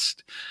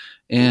past.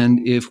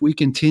 And if we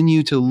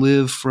continue to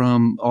live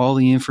from all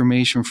the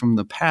information from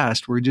the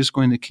past, we're just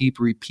going to keep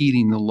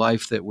repeating the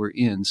life that we're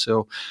in.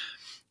 So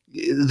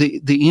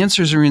the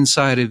answers are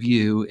inside of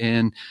you.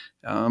 And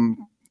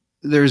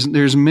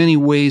there's many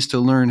ways to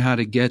learn how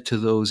to get to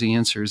those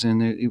answers,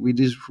 and we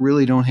just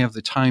really don't have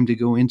the time to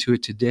go into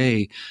it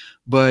today.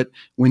 But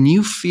when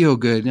you feel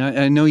good,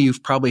 I know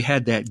you've probably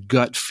had that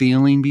gut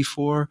feeling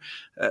before.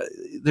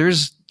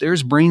 There's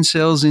brain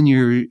cells in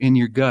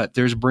your gut.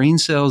 There's brain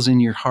cells in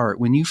your heart.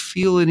 When you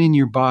feel it in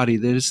your body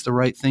that it's the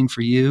right thing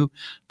for you,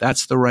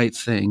 that's the right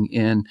thing,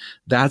 and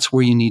that's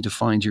where you need to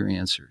find your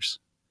answers.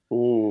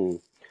 Mm.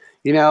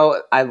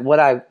 What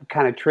I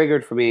kind of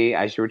triggered for me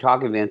as you were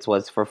talking, Vince,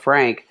 was for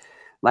Frank,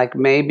 like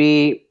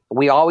maybe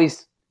we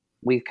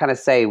kind of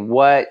say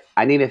what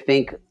I need to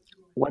think,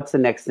 what's the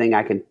next thing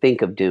I can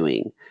think of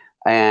doing?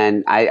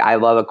 And I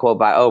love a quote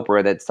by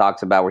Oprah that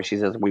talks about where she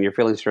says, when you're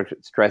feeling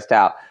stressed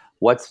out,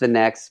 what's the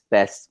next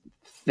best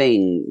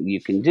thing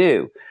you can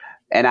do?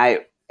 And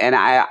I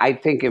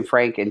think in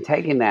Frank, in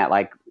taking that,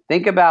 like,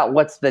 think about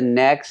what's the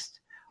next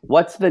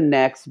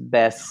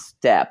best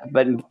step,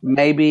 but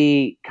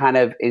maybe kind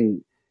of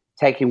in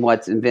taking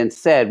what's Vince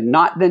said,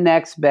 not the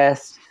next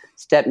best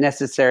step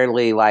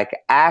necessarily like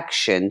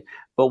action,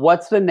 but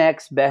what's the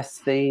next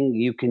best thing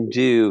you can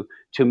do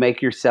to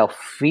make yourself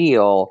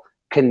feel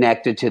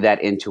connected to that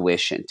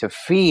intuition, to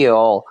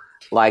feel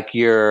like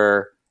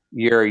that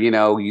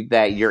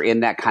you're in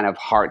that kind of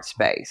heart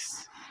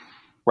space,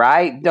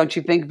 right? Don't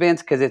you think,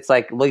 Vince? Because it's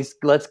like, let's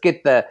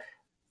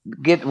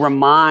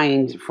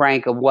remind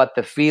Frank of what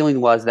the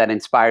feeling was that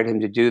inspired him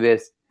to do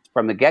this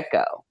from the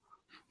get-go.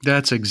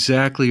 That's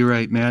exactly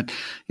right, Matt.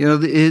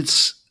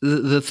 It's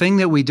the thing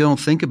that we don't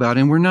think about,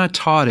 and we're not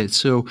taught it.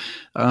 So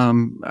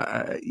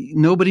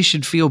nobody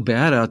should feel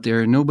bad out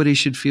there. Nobody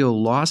should feel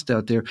lost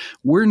out there.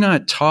 We're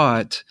not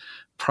taught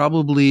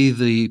probably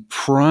the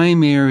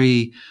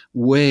primary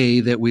way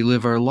that we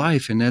live our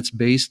life, and that's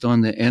based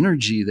on the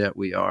energy that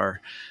we are.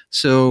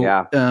 So,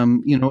 yeah.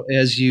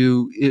 As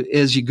you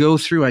go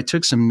through, I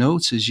took some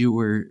notes as you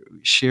were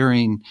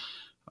sharing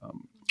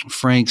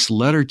Frank's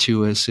letter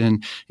to us.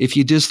 And if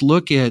you just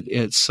look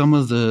at some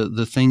of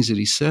the things that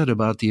he said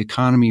about the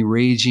economy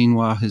raging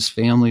while his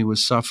family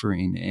was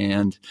suffering,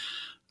 and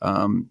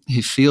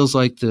he feels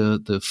like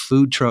the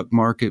food truck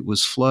market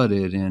was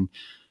flooded, and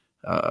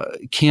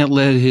can't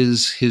let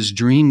his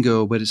dream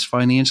go, but is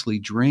financially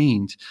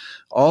drained.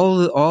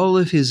 All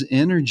of his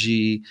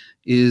energy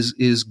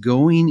is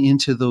going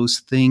into those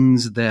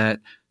things that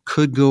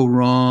could go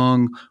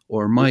wrong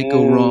or might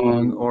go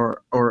wrong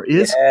or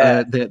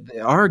that they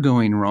are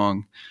going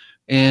wrong.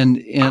 And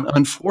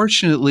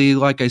unfortunately,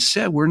 like I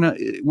said, we're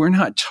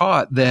not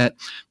taught that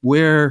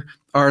where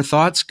our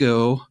thoughts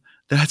go,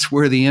 that's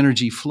where the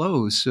energy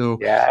flows. So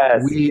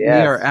we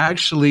are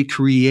actually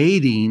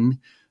creating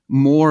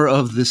more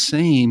of the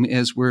same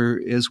as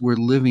we're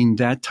living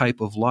that type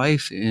of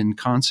life and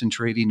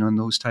concentrating on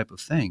those type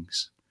of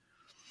things.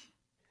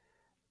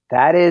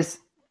 That is,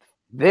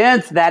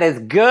 Vince, that is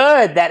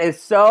good. That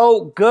is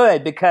so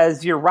good,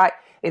 because you're right.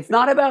 It's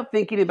not about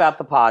thinking about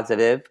the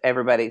positive,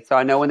 everybody. So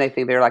I know when they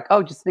think, they're like,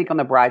 oh, just think on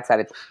the bright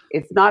side.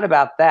 It's not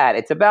about that.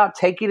 It's about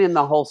taking in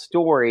the whole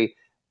story,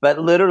 but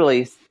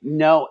literally,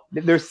 no,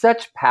 there's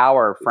such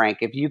power, Frank.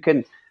 If you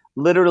can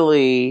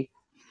literally,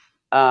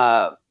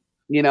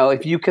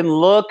 if you can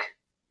look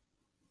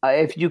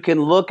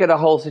at a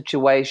whole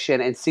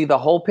situation and see the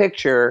whole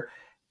picture,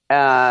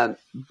 and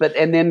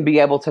then be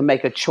able to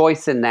make a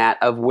choice in that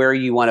of where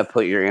you want to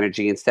put your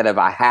energy, instead of,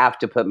 I have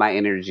to put my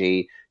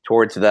energy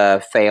towards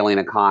the failing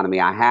economy.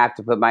 I have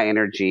to put my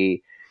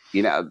energy,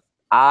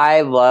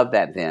 I love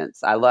that,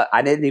 Vince.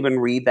 I didn't even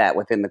read that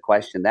within the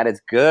question. That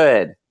is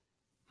good.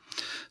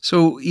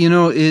 So,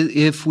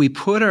 if we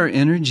put our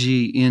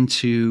energy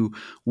into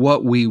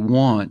what we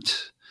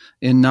want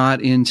and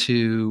not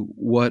into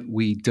what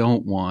we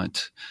don't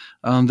want,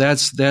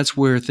 that's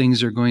where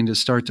things are going to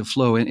start to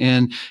flow.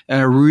 And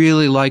I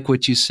really like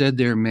what you said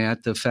there,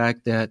 Matt, the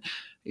fact that,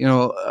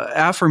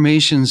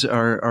 affirmations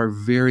are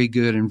very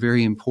good and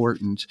very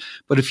important.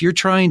 But if you're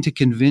trying to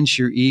convince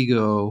your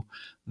ego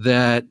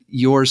that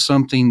you're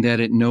something that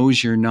it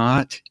knows you're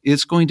not,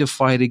 it's going to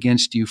fight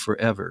against you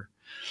forever.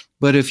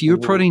 But if you're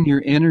putting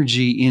your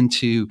energy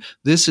into,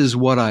 this is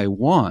what I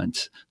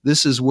want,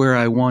 this is where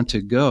I want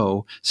to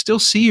go, still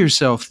see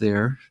yourself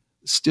there,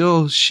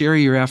 still share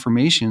your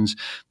affirmations,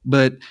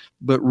 but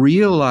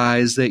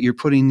realize that you're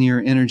putting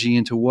your energy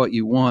into what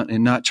you want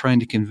and not trying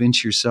to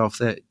convince yourself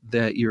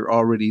that you're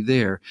already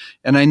there.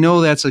 And I know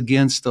that's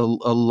against a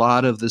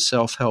lot of the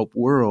self-help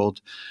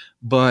world,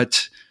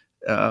 but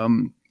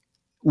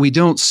we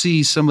don't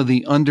see some of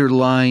the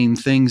underlying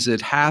things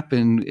that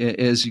happen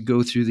as you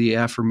go through the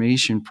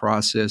affirmation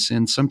process,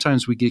 and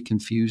sometimes we get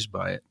confused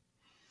by it.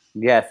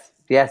 Yes,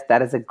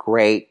 that is a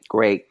great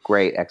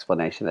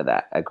explanation of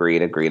that.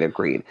 Agreed. I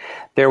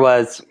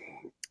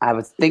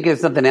was thinking of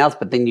something else,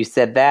 but then you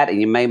said that, and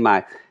you made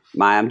my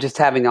I'm just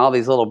having all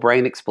these little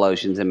brain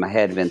explosions in my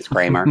head, Vince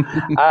Kramer.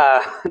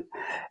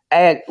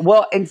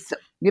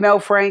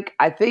 Frank,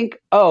 I think,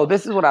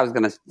 this is what I was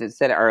going to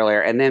say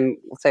earlier, and then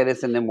we'll say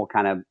this, and then we'll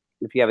kind of,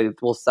 if you have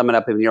we'll sum it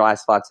up in your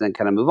last thoughts and then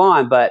kind of move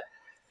on. But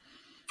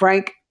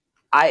Frank,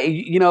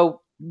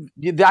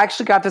 I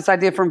actually got this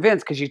idea from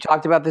Vince because you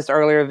talked about this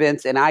earlier,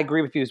 Vince, and I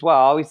agree with you as well.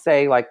 I always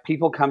say, like,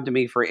 people come to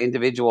me for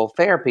individual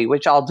therapy,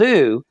 which I'll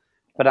do,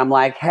 but I'm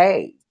like,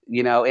 hey,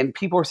 and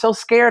people are so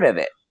scared of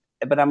it.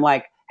 But I'm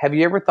like, have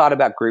you ever thought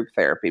about group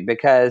therapy?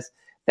 Because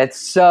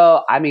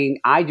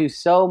I do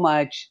so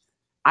much.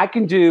 I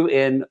can do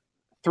in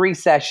 3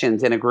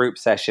 sessions in a group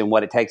session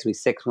what it takes me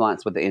 6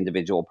 months with the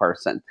individual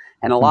person.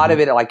 And a lot of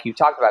it, like you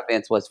talked about,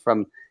 Vince, was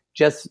from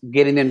just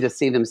getting them to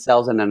see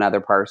themselves in another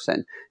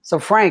person. So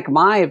Frank,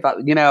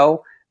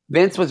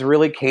 Vince was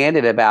really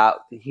candid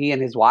about he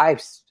and his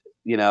wife's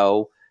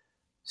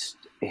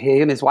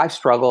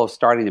struggle of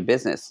starting a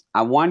business.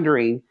 I'm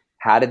wondering,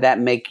 how did that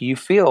make you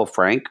feel,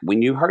 Frank,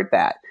 when you heard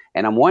that?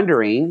 And I'm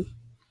wondering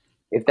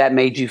if that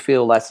made you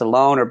feel less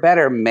alone or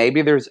better.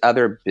 Maybe there's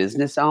other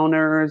business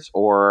owners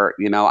or,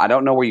 I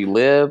don't know where you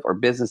live, or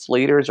business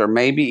leaders, or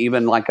maybe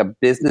even like a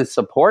business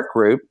support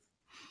group,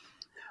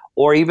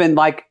 or even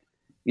like,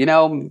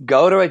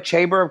 go to a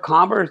chamber of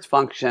commerce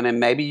function, and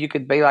maybe you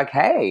could be like,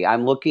 hey,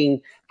 I'm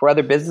looking for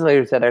other business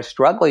leaders that are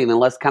struggling, and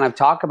let's kind of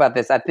talk about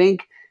this. I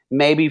think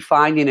maybe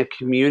finding a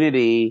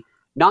community,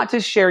 not to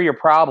share your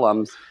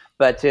problems,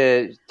 but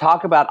to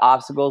talk about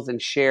obstacles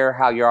and share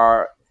how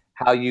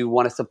you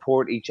want to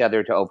support each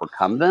other to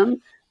overcome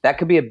them. That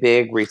could be a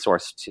big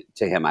resource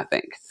to him, I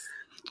think.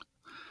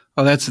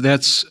 Oh,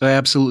 that's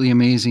absolutely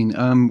amazing.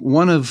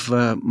 One of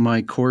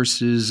my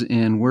courses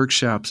and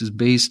workshops is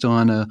based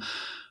on a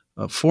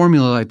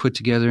formula I put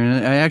together,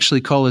 and I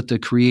actually call it the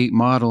CREATE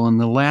model. And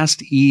the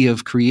last E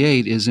of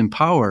CREATE is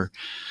empower.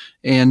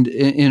 And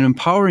in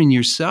empowering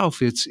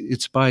yourself,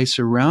 it's by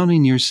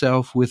surrounding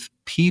yourself with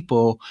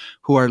people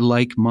who are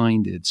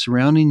like-minded,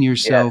 surrounding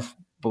yourself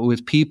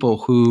with people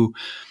who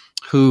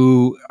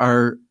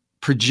are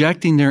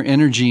projecting their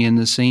energy in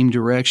the same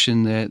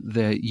direction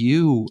that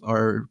you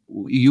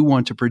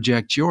want to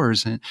project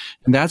yours. And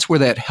that's where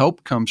that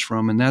help comes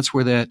from. And that's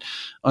where that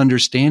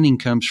understanding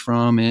comes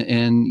from.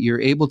 And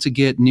you're able to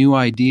get new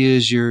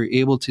ideas. You're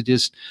able to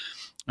just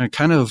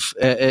kind of,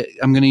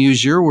 I'm going to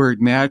use your word,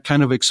 Matt,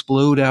 kind of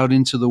explode out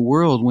into the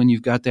world when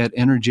you've got that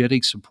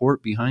energetic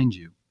support behind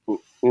you.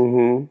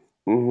 Mm-hmm.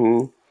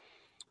 Mm-hmm.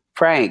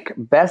 Frank,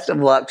 best of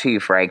luck to you,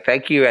 Frank.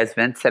 Thank you, as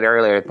Vince said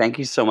earlier, thank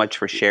you so much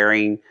for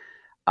sharing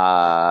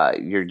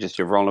your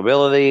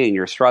vulnerability and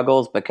your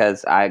struggles,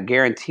 because I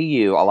guarantee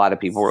you a lot of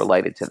people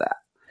related to that.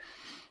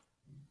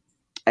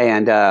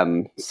 And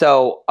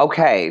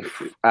okay,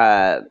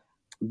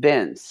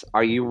 Vince,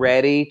 are you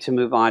ready to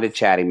move on to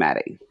Chatty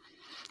Matty?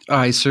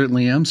 I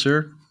certainly am,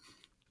 sir.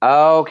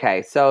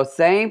 Okay, so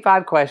same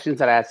 5 questions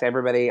that I ask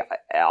everybody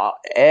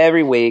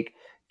every week.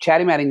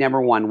 Chatty Matty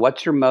number 1,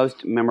 what's your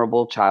most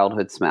memorable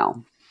childhood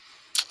smell?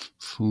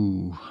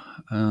 Ooh,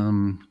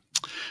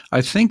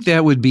 I think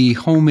that would be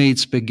homemade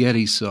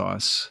spaghetti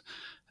sauce.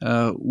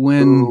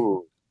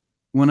 When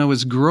I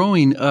was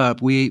growing up,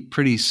 we ate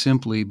pretty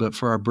simply, but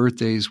for our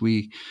birthdays,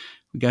 we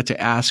got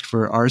to ask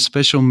for our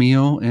special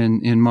meal,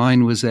 and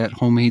mine was that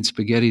homemade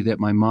spaghetti that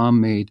my mom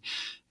made.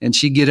 And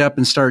she'd get up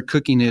and start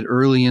cooking it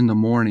early in the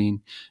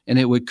morning, and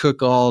it would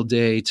cook all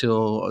day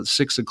till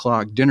 6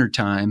 o'clock dinner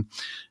time.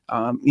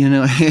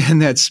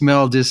 And that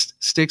smell just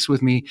sticks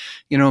with me.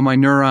 My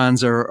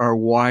neurons are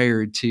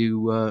wired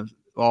to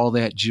all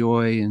that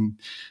joy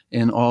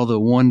and all the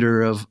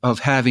wonder of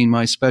having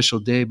my special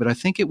day. But I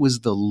think it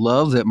was the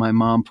love that my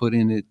mom put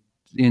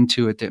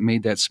into it that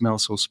made that smell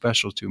so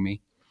special to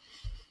me.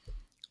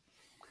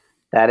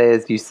 That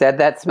is, you said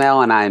that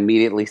smell, and I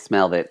immediately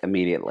smelled it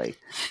immediately.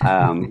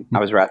 I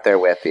was right there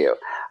with you.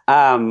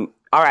 All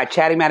right,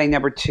 Chatty Matty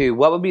number 2.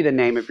 What would be the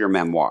name of your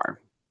memoir?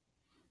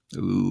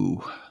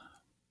 Ooh.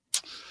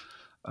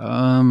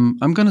 I'm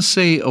going to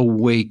say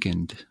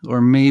Awakened, or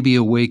maybe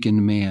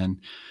Awakened Man.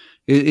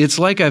 It's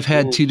like I've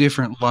had 2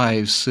 different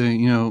lives.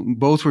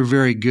 Both were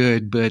very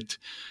good, but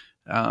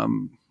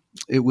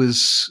it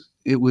was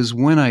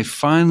when I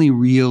finally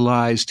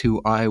realized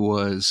who I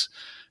was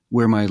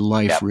where my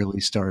life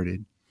really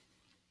started.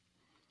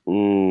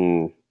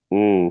 Man,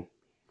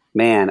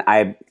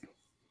 I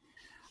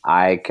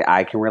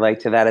can relate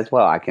to that as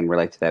well. I can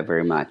relate to that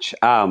very much.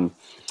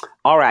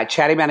 All right,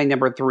 Chatty Matty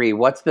number 3.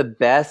 What's the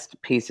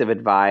best piece of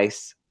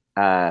advice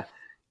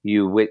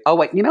you would? Oh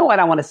wait, you know what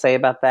I want to say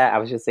about that? I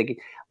was just thinking,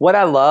 what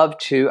I love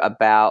too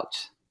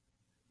about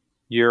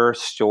your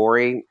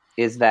story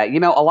is that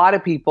a lot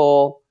of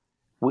people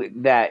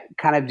that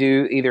kind of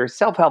do either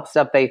self-help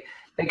stuff, they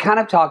kind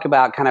of talk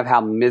about kind of how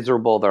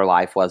miserable their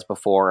life was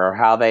before, or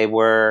how they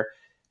were,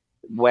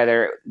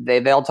 whether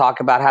they'll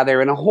talk about how they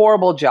were in a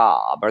horrible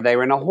job, or they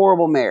were in a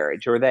horrible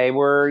marriage, or they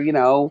were,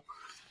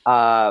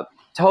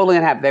 totally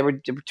unhappy. They were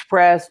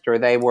depressed, or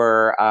they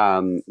were,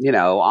 on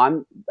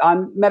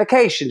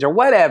medications or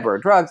whatever,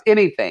 drugs,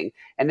 anything.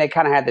 And they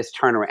kind of had this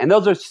turnaround. And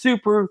those are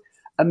super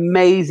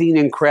amazing,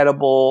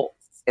 incredible,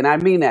 and I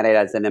mean that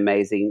as an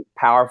amazing,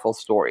 powerful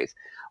stories.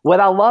 What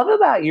I love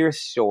about your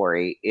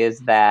story is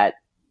that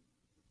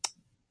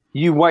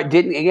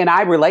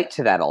I relate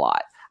to that a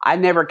lot. I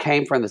never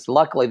came from this,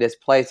 luckily, this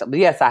place.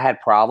 Yes, I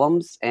had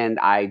problems, and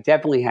I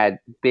definitely had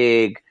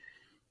big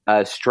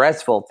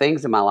stressful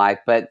things in my life,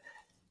 but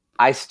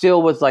I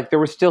still was like, there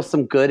was still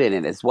some good in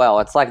it as well.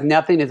 It's like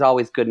nothing is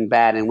always good and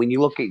bad. And when you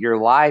look at your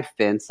life,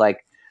 Vince,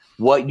 like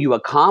what you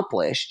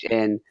accomplished,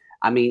 and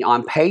I mean,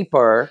 on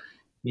paper,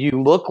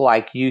 you look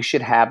like you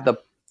should have the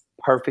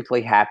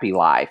perfectly happy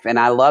life. And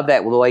I love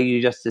that the way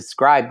you just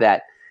described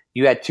that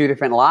you had two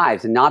different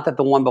lives, and not that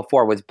the one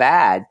before was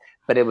bad,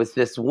 but it was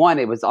this one.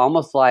 It was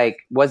almost like,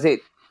 was it,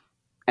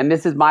 and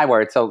this is my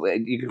word, so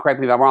you can correct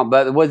me if I'm wrong,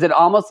 but was it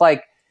almost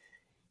like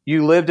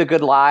you lived a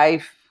good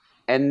life,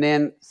 and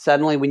then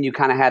suddenly when you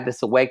kind of had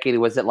this awakening,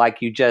 was it like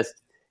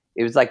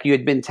it was like you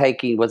had been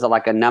taking, was it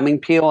like a numbing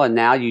pill and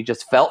now you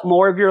just felt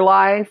more of your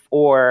life?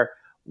 Or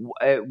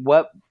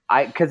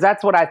because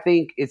that's what I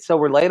think is so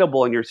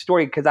relatable in your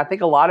story. Because I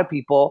think a lot of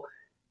people,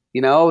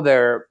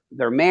 they're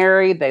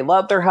married, they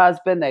love their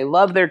husband, they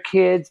love their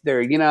kids,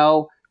 they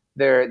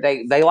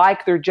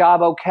like their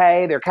job.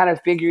 Okay. They're kind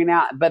of figuring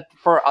out, but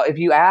if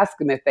you ask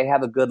them if they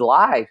have a good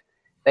life,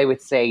 they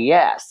would say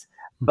yes.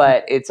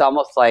 But it's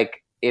almost like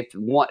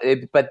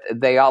but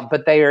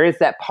there is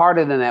that part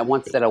of them that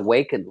wants that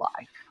awakened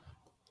life.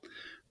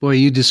 Boy,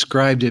 you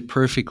described it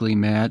perfectly,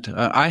 Matt.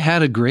 I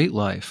had a great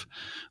life.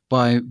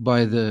 By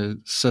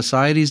the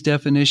society's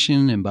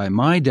definition and by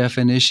my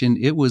definition,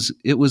 it was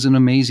an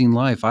amazing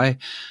life. I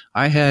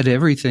had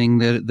everything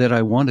that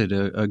I wanted: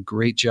 a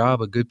great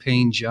job, a good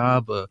paying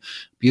job, a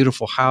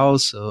beautiful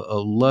house, a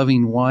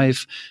loving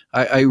wife.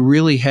 I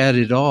really had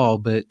it all.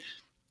 But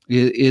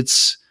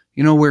it's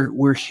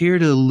we're here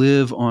to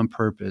live on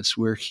purpose.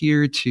 We're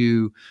here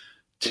to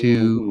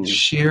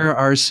share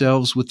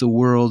ourselves with the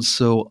world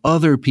so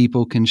other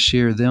people can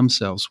share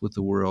themselves with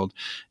the world.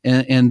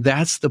 And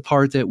that's the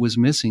part that was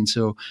missing.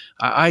 So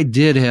I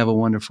did have a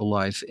wonderful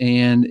life,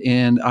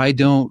 and I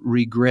don't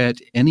regret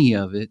any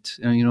of it.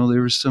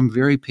 There were some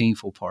very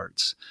painful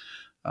parts.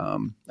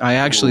 I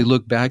actually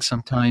look back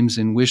sometimes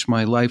and wish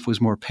my life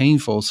was more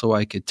painful so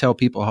I could tell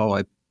people how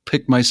I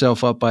picked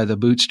myself up by the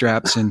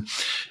bootstraps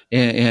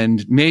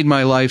and made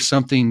my life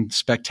something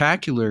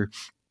spectacular.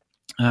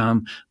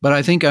 But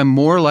I think I'm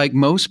more like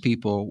most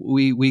people.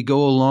 We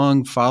go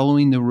along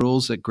following the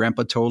rules that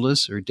Grandpa told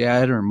us, or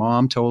Dad or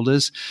Mom told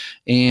us.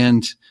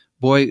 And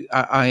boy,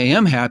 I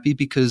am happy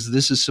because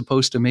this is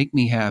supposed to make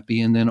me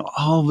happy. And then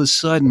all of a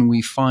sudden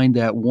we find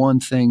that one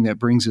thing that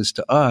brings us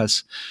to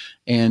us,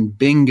 and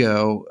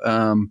bingo,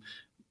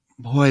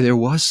 boy, there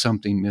was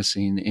something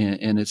missing,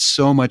 and it's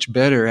so much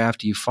better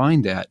after you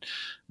find that.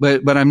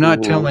 But I'm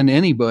not telling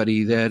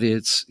anybody that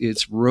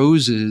it's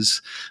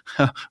roses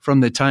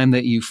from the time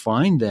that you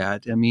find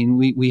that. I mean,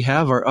 we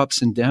have our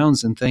ups and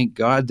downs, and thank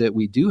God that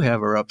we do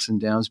have our ups and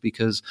downs,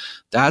 because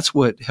that's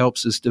what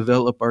helps us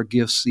develop our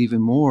gifts even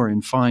more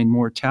and find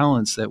more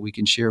talents that we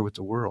can share with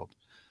the world.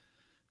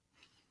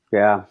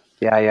 Yeah.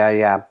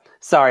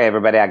 Sorry,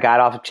 everybody. I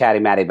got off of Chatty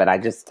Matty, but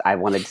I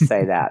wanted to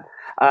say that.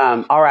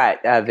 All right,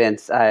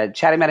 Vince,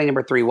 Chatty Matty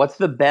number 3, what's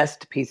the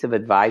best piece of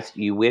advice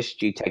you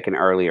wished you'd taken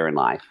earlier in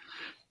life?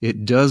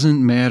 It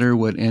doesn't matter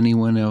what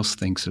anyone else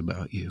thinks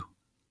about you.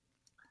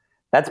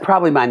 That's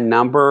probably my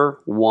number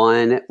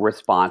one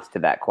response to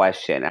that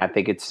question. I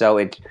think it's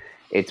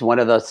one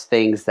of those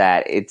things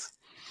that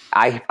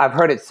I've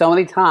heard it so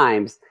many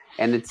times,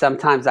 and then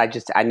sometimes I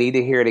need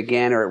to hear it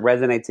again, or it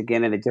resonates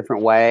again in a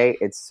different way.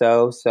 It's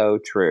so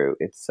true.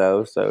 It's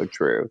so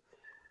true.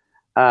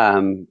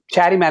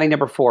 Chatty Matty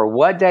number 4,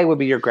 what day would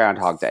be your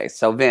Groundhog Day?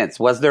 So Vince,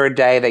 was there a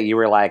day that you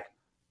were like,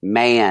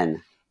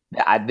 man,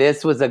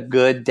 this was a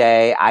good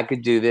day, I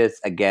could do this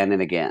again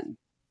and again?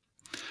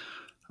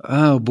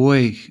 Oh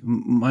boy,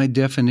 my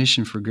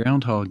definition for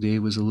Groundhog Day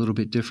was a little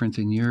bit different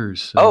than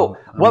yours. So,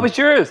 what was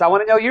yours? I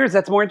want to know yours.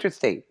 That's more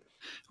interesting.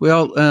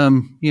 Well,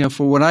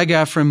 for what I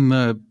got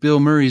from Bill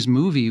Murray's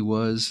movie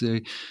was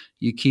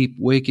you keep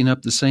waking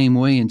up the same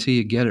way until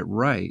you get it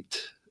right.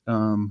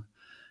 And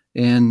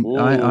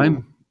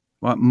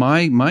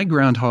my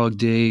Groundhog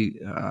Day,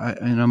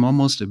 and I'm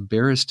almost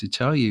embarrassed to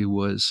tell you,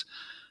 was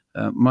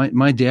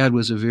my dad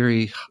was a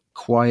very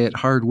quiet,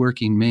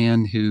 hardworking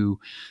man who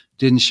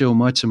didn't show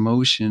much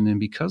emotion, and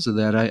because of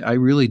that, I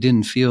really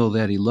didn't feel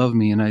that he loved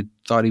me, and I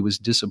thought he was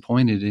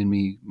disappointed in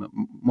me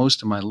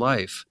most of my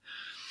life.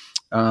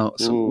 So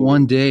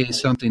one day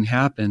something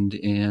happened,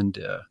 and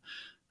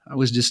I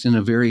was just in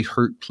a very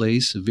hurt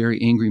place, a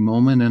very angry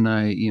moment, and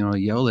I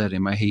yelled at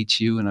him, "I hate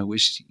you, and I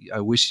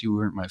wish you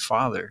weren't my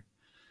father."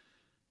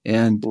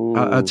 And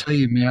I'll tell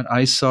you, Matt,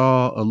 I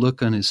saw a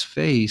look on his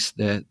face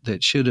that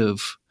should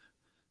have,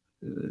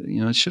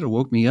 it should have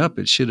woke me up.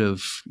 It should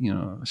have,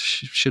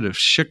 should have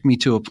shook me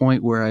to a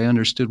point where I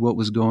understood what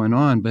was going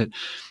on. But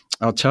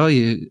I'll tell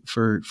you,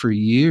 for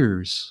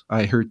years,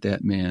 I hurt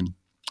that man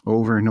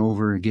over and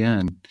over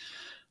again.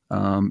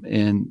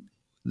 And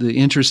the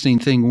interesting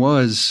thing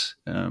was,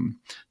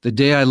 the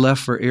day I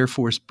left for Air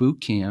Force boot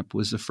camp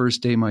was the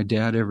first day my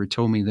dad ever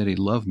told me that he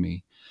loved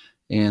me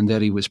and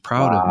that he was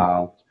proud of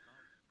me.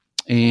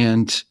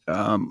 And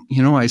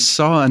I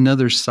saw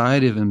another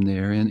side of him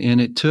there,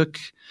 and it took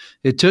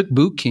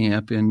boot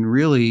camp, and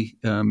really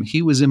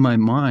he was in my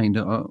mind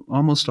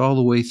almost all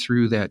the way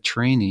through that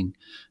training,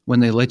 when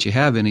they let you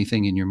have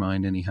anything in your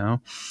mind anyhow.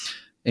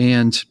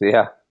 And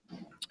Yeah.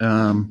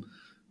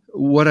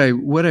 What I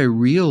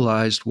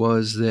realized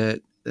was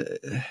that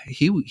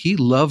he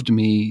loved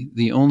me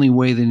the only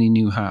way that he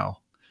knew how.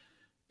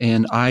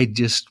 And I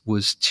just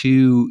was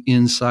too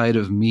inside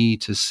of me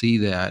to see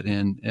that.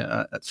 And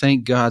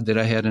thank God that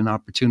I had an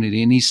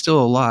opportunity, and he's still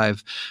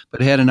alive,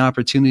 but I had an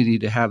opportunity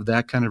to have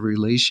that kind of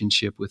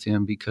relationship with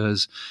him,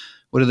 because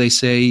what do they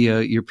say?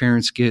 Your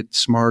parents get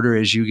smarter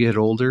as you get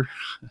older.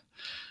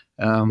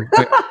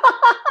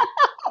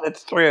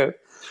 That's true.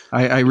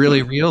 I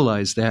really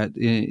realized that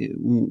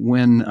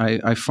when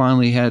I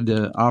finally had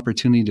the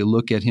opportunity to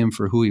look at him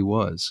for who he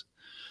was.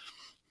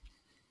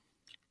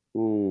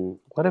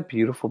 What a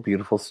beautiful,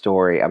 beautiful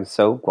story. I'm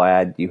so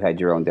glad you had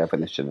your own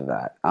definition of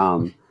that.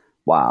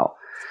 Wow.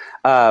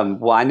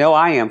 Well, I know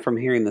I am from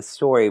hearing the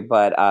story,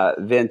 but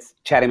Vince,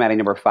 Chatty Matty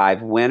number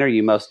 5, when are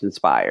you most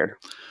inspired?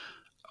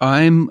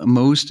 I'm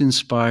most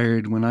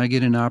inspired when I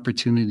get an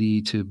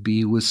opportunity to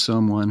be with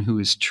someone who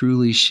is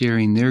truly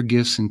sharing their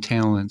gifts and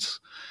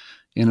talents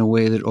in a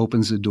way that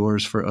opens the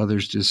doors for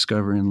others to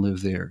discover and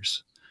live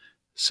theirs.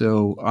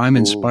 So I'm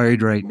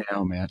inspired right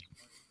now, Matt.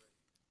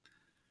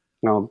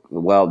 Oh,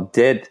 well,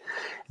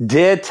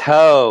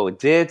 ditto,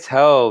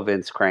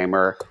 Vince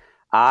Kramer.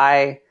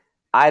 I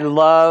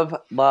love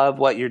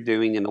what you're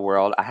doing in the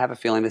world. I have a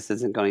feeling this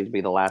isn't going to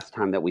be the last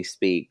time that we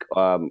speak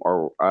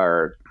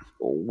or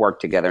work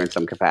together in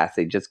some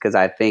capacity, just because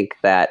I think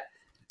that,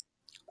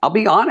 I'll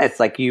be honest,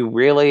 like you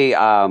really,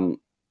 I've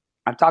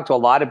talked to a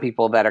lot of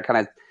people that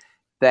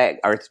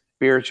are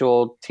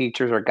spiritual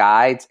teachers or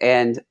guides,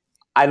 and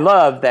I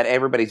love that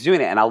everybody's doing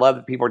it, and I love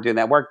that people are doing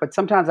that work. But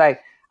sometimes I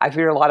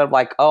fear a lot of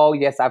like, oh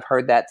yes, I've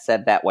heard that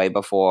said that way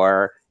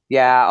before.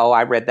 Yeah, oh,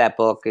 I read that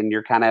book, and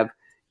you're kind of,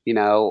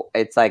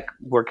 it's like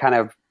we're kind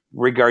of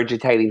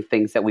regurgitating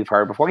things that we've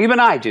heard before. Even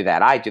I do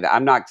that.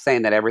 I'm not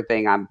saying that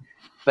everything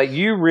but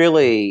you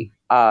really,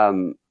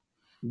 the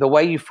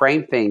way you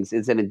frame things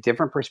is in a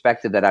different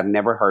perspective that I've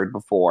never heard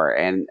before,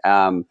 and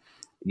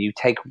you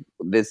take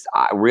this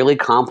really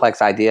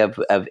complex idea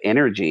of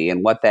energy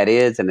and what that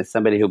is, and as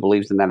somebody who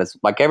believes in that, is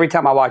like every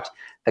time I watch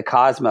the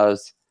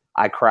cosmos,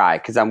 I cry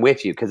because I'm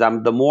with you. Because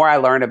the more I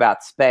learn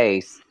about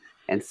space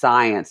and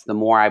science, the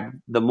more I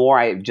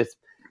just,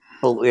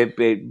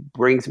 it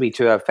brings me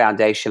to a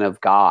foundation of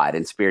God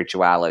and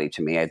spirituality.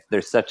 To me,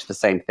 there's such the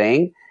same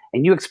thing,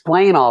 and you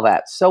explain all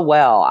that so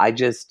well. I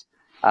just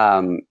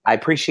I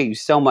appreciate you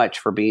so much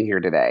for being here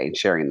today and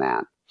sharing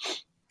that.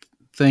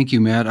 Thank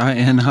you, Matt.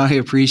 I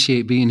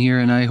appreciate being here,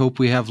 and I hope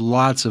we have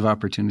lots of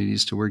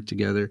opportunities to work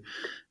together.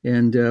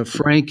 And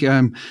Frank,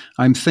 I'm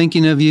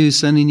thinking of you,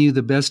 sending you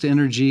the best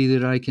energy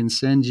that I can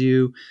send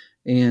you.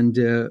 And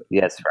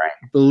yes, Frank.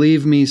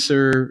 Believe me,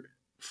 sir,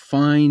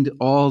 find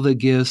all the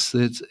gifts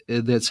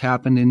that's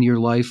happened in your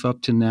life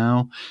up to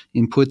now,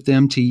 and put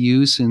them to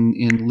use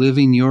in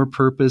living your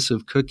purpose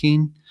of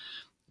cooking,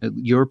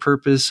 your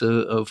purpose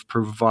of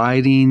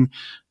providing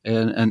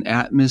an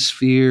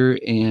atmosphere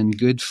and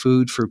good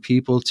food for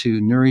people to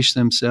nourish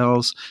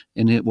themselves,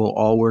 and it will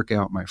all work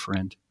out, my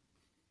friend.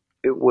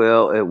 It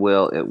will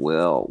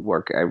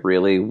work. I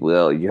really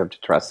will. You have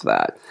to trust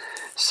that.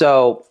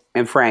 So,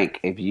 and Frank,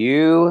 if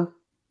you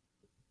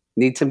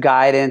need some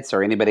guidance,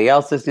 or anybody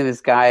else listening to this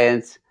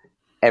guidance,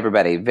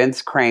 everybody,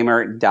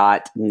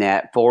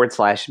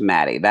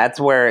 vincekramer.net/Matty.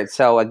 That's where,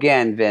 so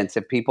again, Vince,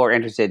 if people are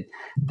interested,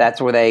 that's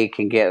where they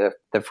can get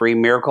the free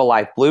Miracle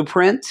Life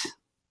Blueprint.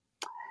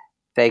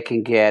 They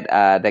can get,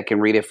 they can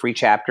read a free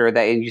chapter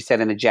that, and you said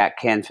in the Jack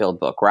Canfield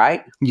book,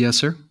 right? Yes,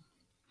 sir.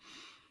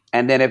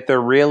 And then if they're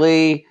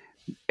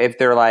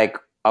like,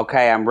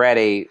 okay, I'm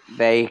ready,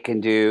 they can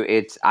do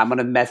it. I'm going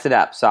to mess it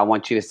up, so I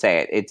want you to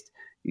say it.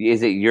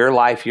 Is it Your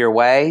Life, Your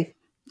Way?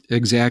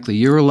 Exactly.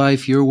 Your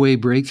Life, Your Way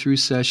breakthrough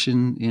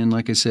session. And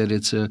like I said,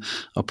 it's a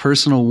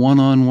personal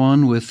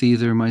one-on-one with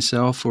either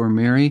myself or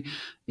Mary.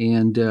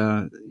 And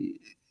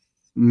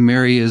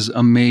Mary is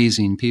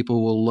amazing.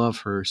 People will love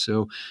her.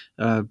 So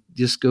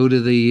just go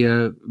to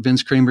the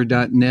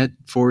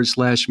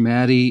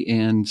vincekramer.net/Matty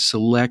and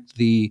select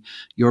the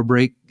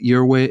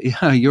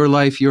Your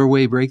Life, Your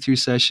Way breakthrough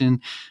session,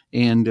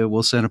 and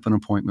we'll set up an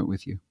appointment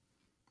with you.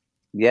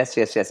 Yes.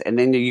 And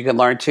then you can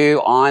learn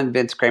too on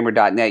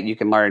vincekramer.net. You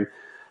can learn,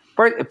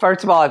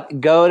 first of all,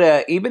 go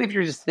to, even if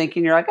you're just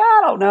thinking, you're like,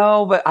 I don't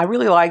know, but I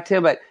really liked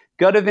him, but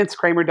go to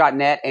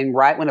vincekramer.net, and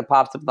right when it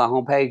pops up on the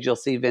homepage, you'll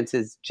see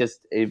Vince's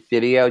just a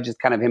video, just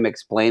kind of him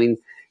explaining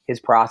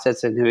his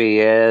process and who he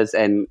is.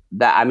 And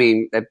that, I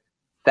mean,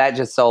 that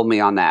just sold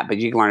me on that. But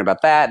you can learn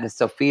about that, the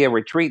Sophia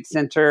Retreat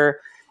Center,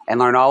 and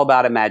learn all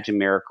about Imagine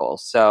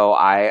Miracles. So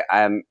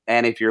and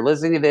if you're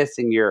listening to this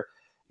and you're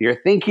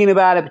thinking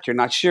about it, but you're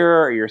not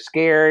sure, or you're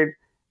scared,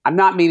 I'm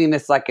not meaning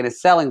this like in a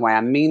selling way.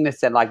 I mean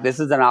this in like, this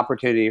is an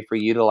opportunity for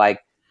you to like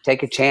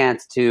take a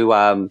chance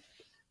to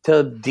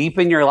to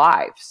deepen your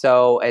life.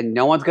 So, and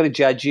no one's going to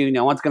judge you.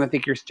 No one's going to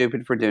think you're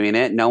stupid for doing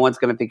it. No one's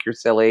going to think you're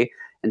silly.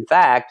 In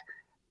fact,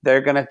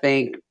 they're going to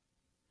think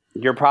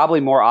you're probably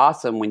more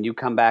awesome when you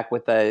come back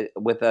with a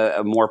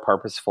more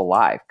purposeful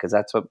life, because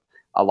that's what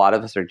a lot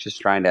of us are just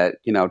trying to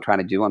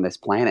do on this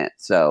planet.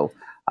 So,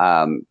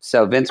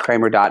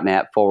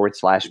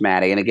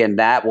 vincekramer.net/Maddie. And again,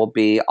 that will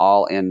be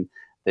all in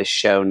the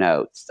show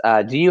notes.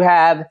 Do you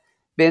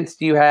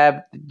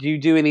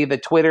do any of the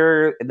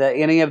Twitter,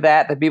 any of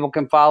that people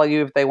can follow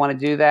you if they want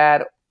to do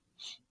that?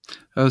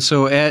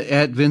 So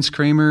at Vince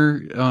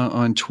Kramer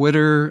on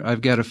Twitter, I've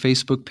got a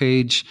Facebook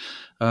page,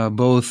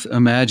 both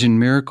Imagine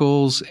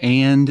Miracles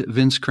and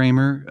Vince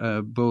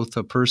Kramer, both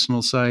a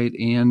personal site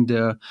and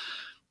a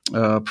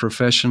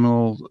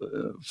professional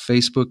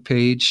Facebook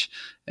page.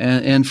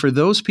 And for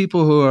those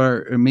people who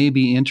are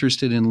maybe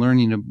interested in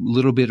learning a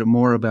little bit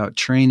more about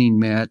training,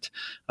 Matt,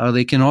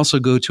 they can also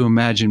go to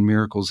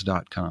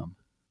imaginemiracles.com.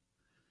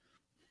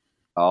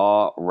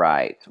 All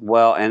right.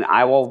 Well, and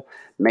I will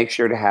make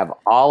sure to have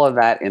all of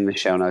that in the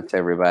show notes,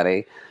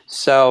 everybody.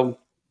 So,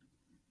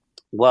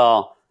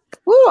 I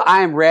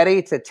am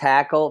ready to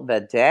tackle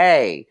the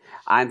day.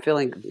 I'm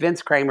feeling,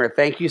 Vince Kramer,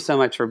 thank you so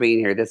much for being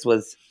here. This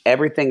was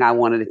everything I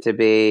wanted it to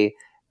be,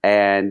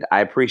 and I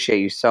appreciate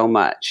you so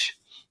much.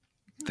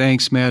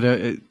 Thanks, Matt.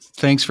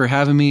 Thanks for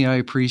having me. I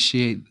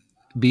appreciate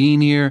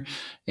being here,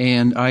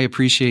 and I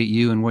appreciate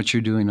you and what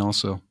you're doing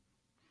also.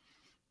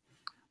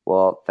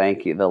 Well,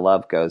 thank you. The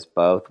love goes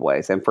both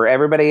ways. And for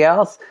everybody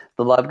else,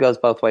 the love goes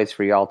both ways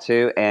for y'all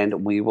too.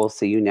 And we will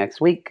see you next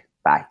week.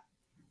 Bye.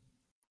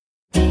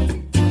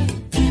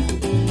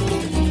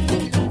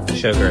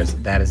 Sugars,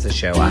 that is the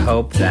show. I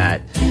hope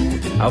that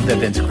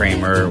Vince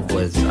Kramer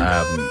was,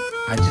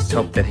 I just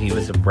hope that he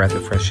was a breath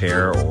of fresh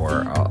air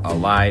or a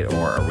light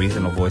or a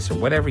reasonable voice or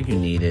whatever you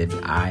needed.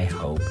 I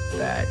hope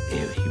that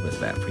he was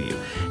that for you.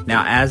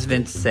 Now, as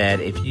Vince said,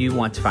 if you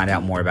want to find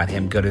out more about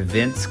him, go to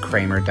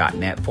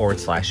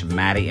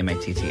vincekramer.net/Mattie,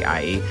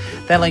 M-A-T-T-I-E.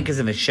 That link is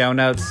in the show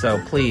notes,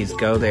 so please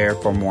go there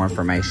for more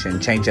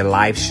information. Change your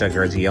life,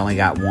 Sugars. You only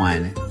got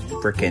one.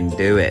 Freaking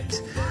do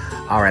it.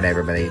 All right,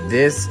 everybody.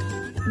 This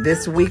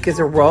week is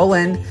a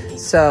rolling.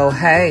 So,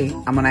 hey,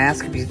 I'm going to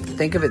ask if you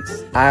think of it.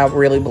 I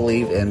really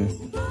believe in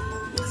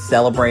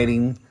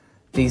celebrating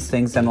these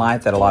things in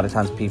life that a lot of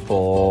times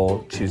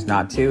people choose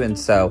not to. And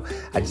so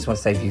I just want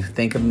to say, if you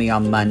think of me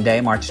on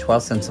Monday, March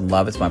 12th, send some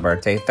love. It's my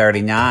birthday.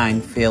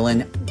 39,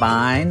 feeling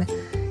fine.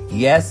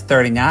 Yes,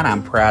 39.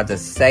 I'm proud to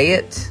say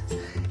it.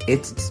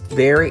 It's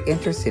very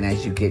interesting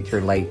as you get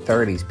your late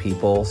 30s.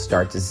 People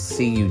start to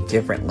see you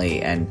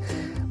differently. And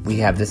we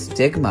have this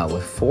stigma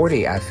with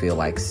 40, I feel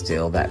like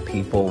still, that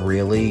people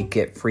really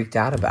get freaked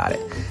out about it.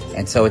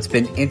 And so it's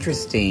been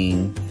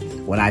interesting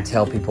when I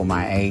tell people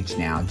my age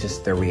now,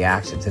 just their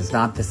reactions. It's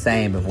not the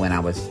same of when I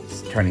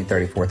was turning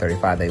 34,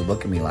 35. They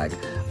look at me like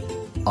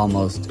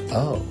almost,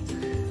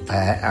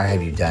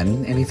 have you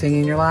done anything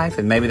in your life?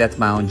 And maybe that's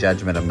my own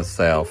judgment of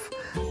myself,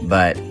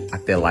 but I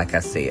feel like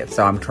I see it.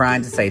 So I'm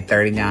trying to say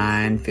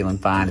 39, feeling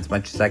fine as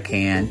much as I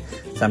can.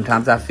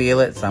 Sometimes I feel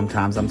it,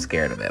 sometimes I'm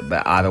scared of it.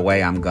 But either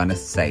way, I'm going to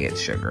say it,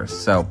 Sugar.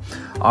 So,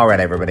 all right,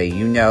 everybody.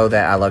 You know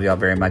that I love y'all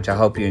very much. I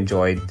hope you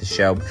enjoyed the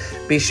show.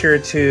 Be sure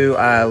to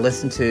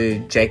listen to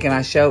Jake and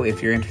I show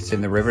if you're interested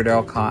in the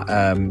Riverdale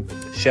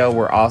show.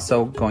 We're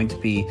also going to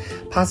be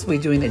possibly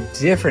doing a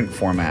different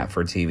format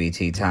for TV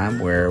Tea Time,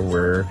 where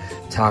we're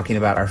talking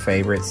about our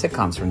favorite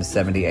sitcoms from the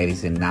 70s,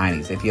 80s, and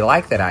 90s. If you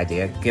like that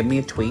idea, give me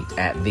a tweet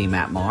at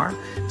 @TheMattMar,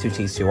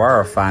 2T2R,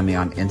 or find me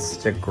on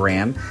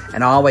Instagram.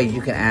 And always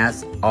you can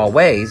ask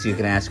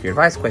your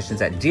advice questions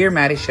at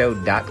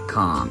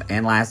DearMattyShow.com.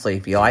 And lastly,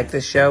 if you like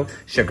this show,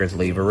 Sugars,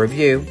 leave a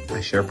review. I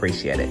sure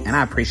appreciate it. And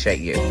I appreciate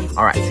you.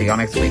 All right, see y'all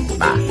next week.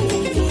 Bye.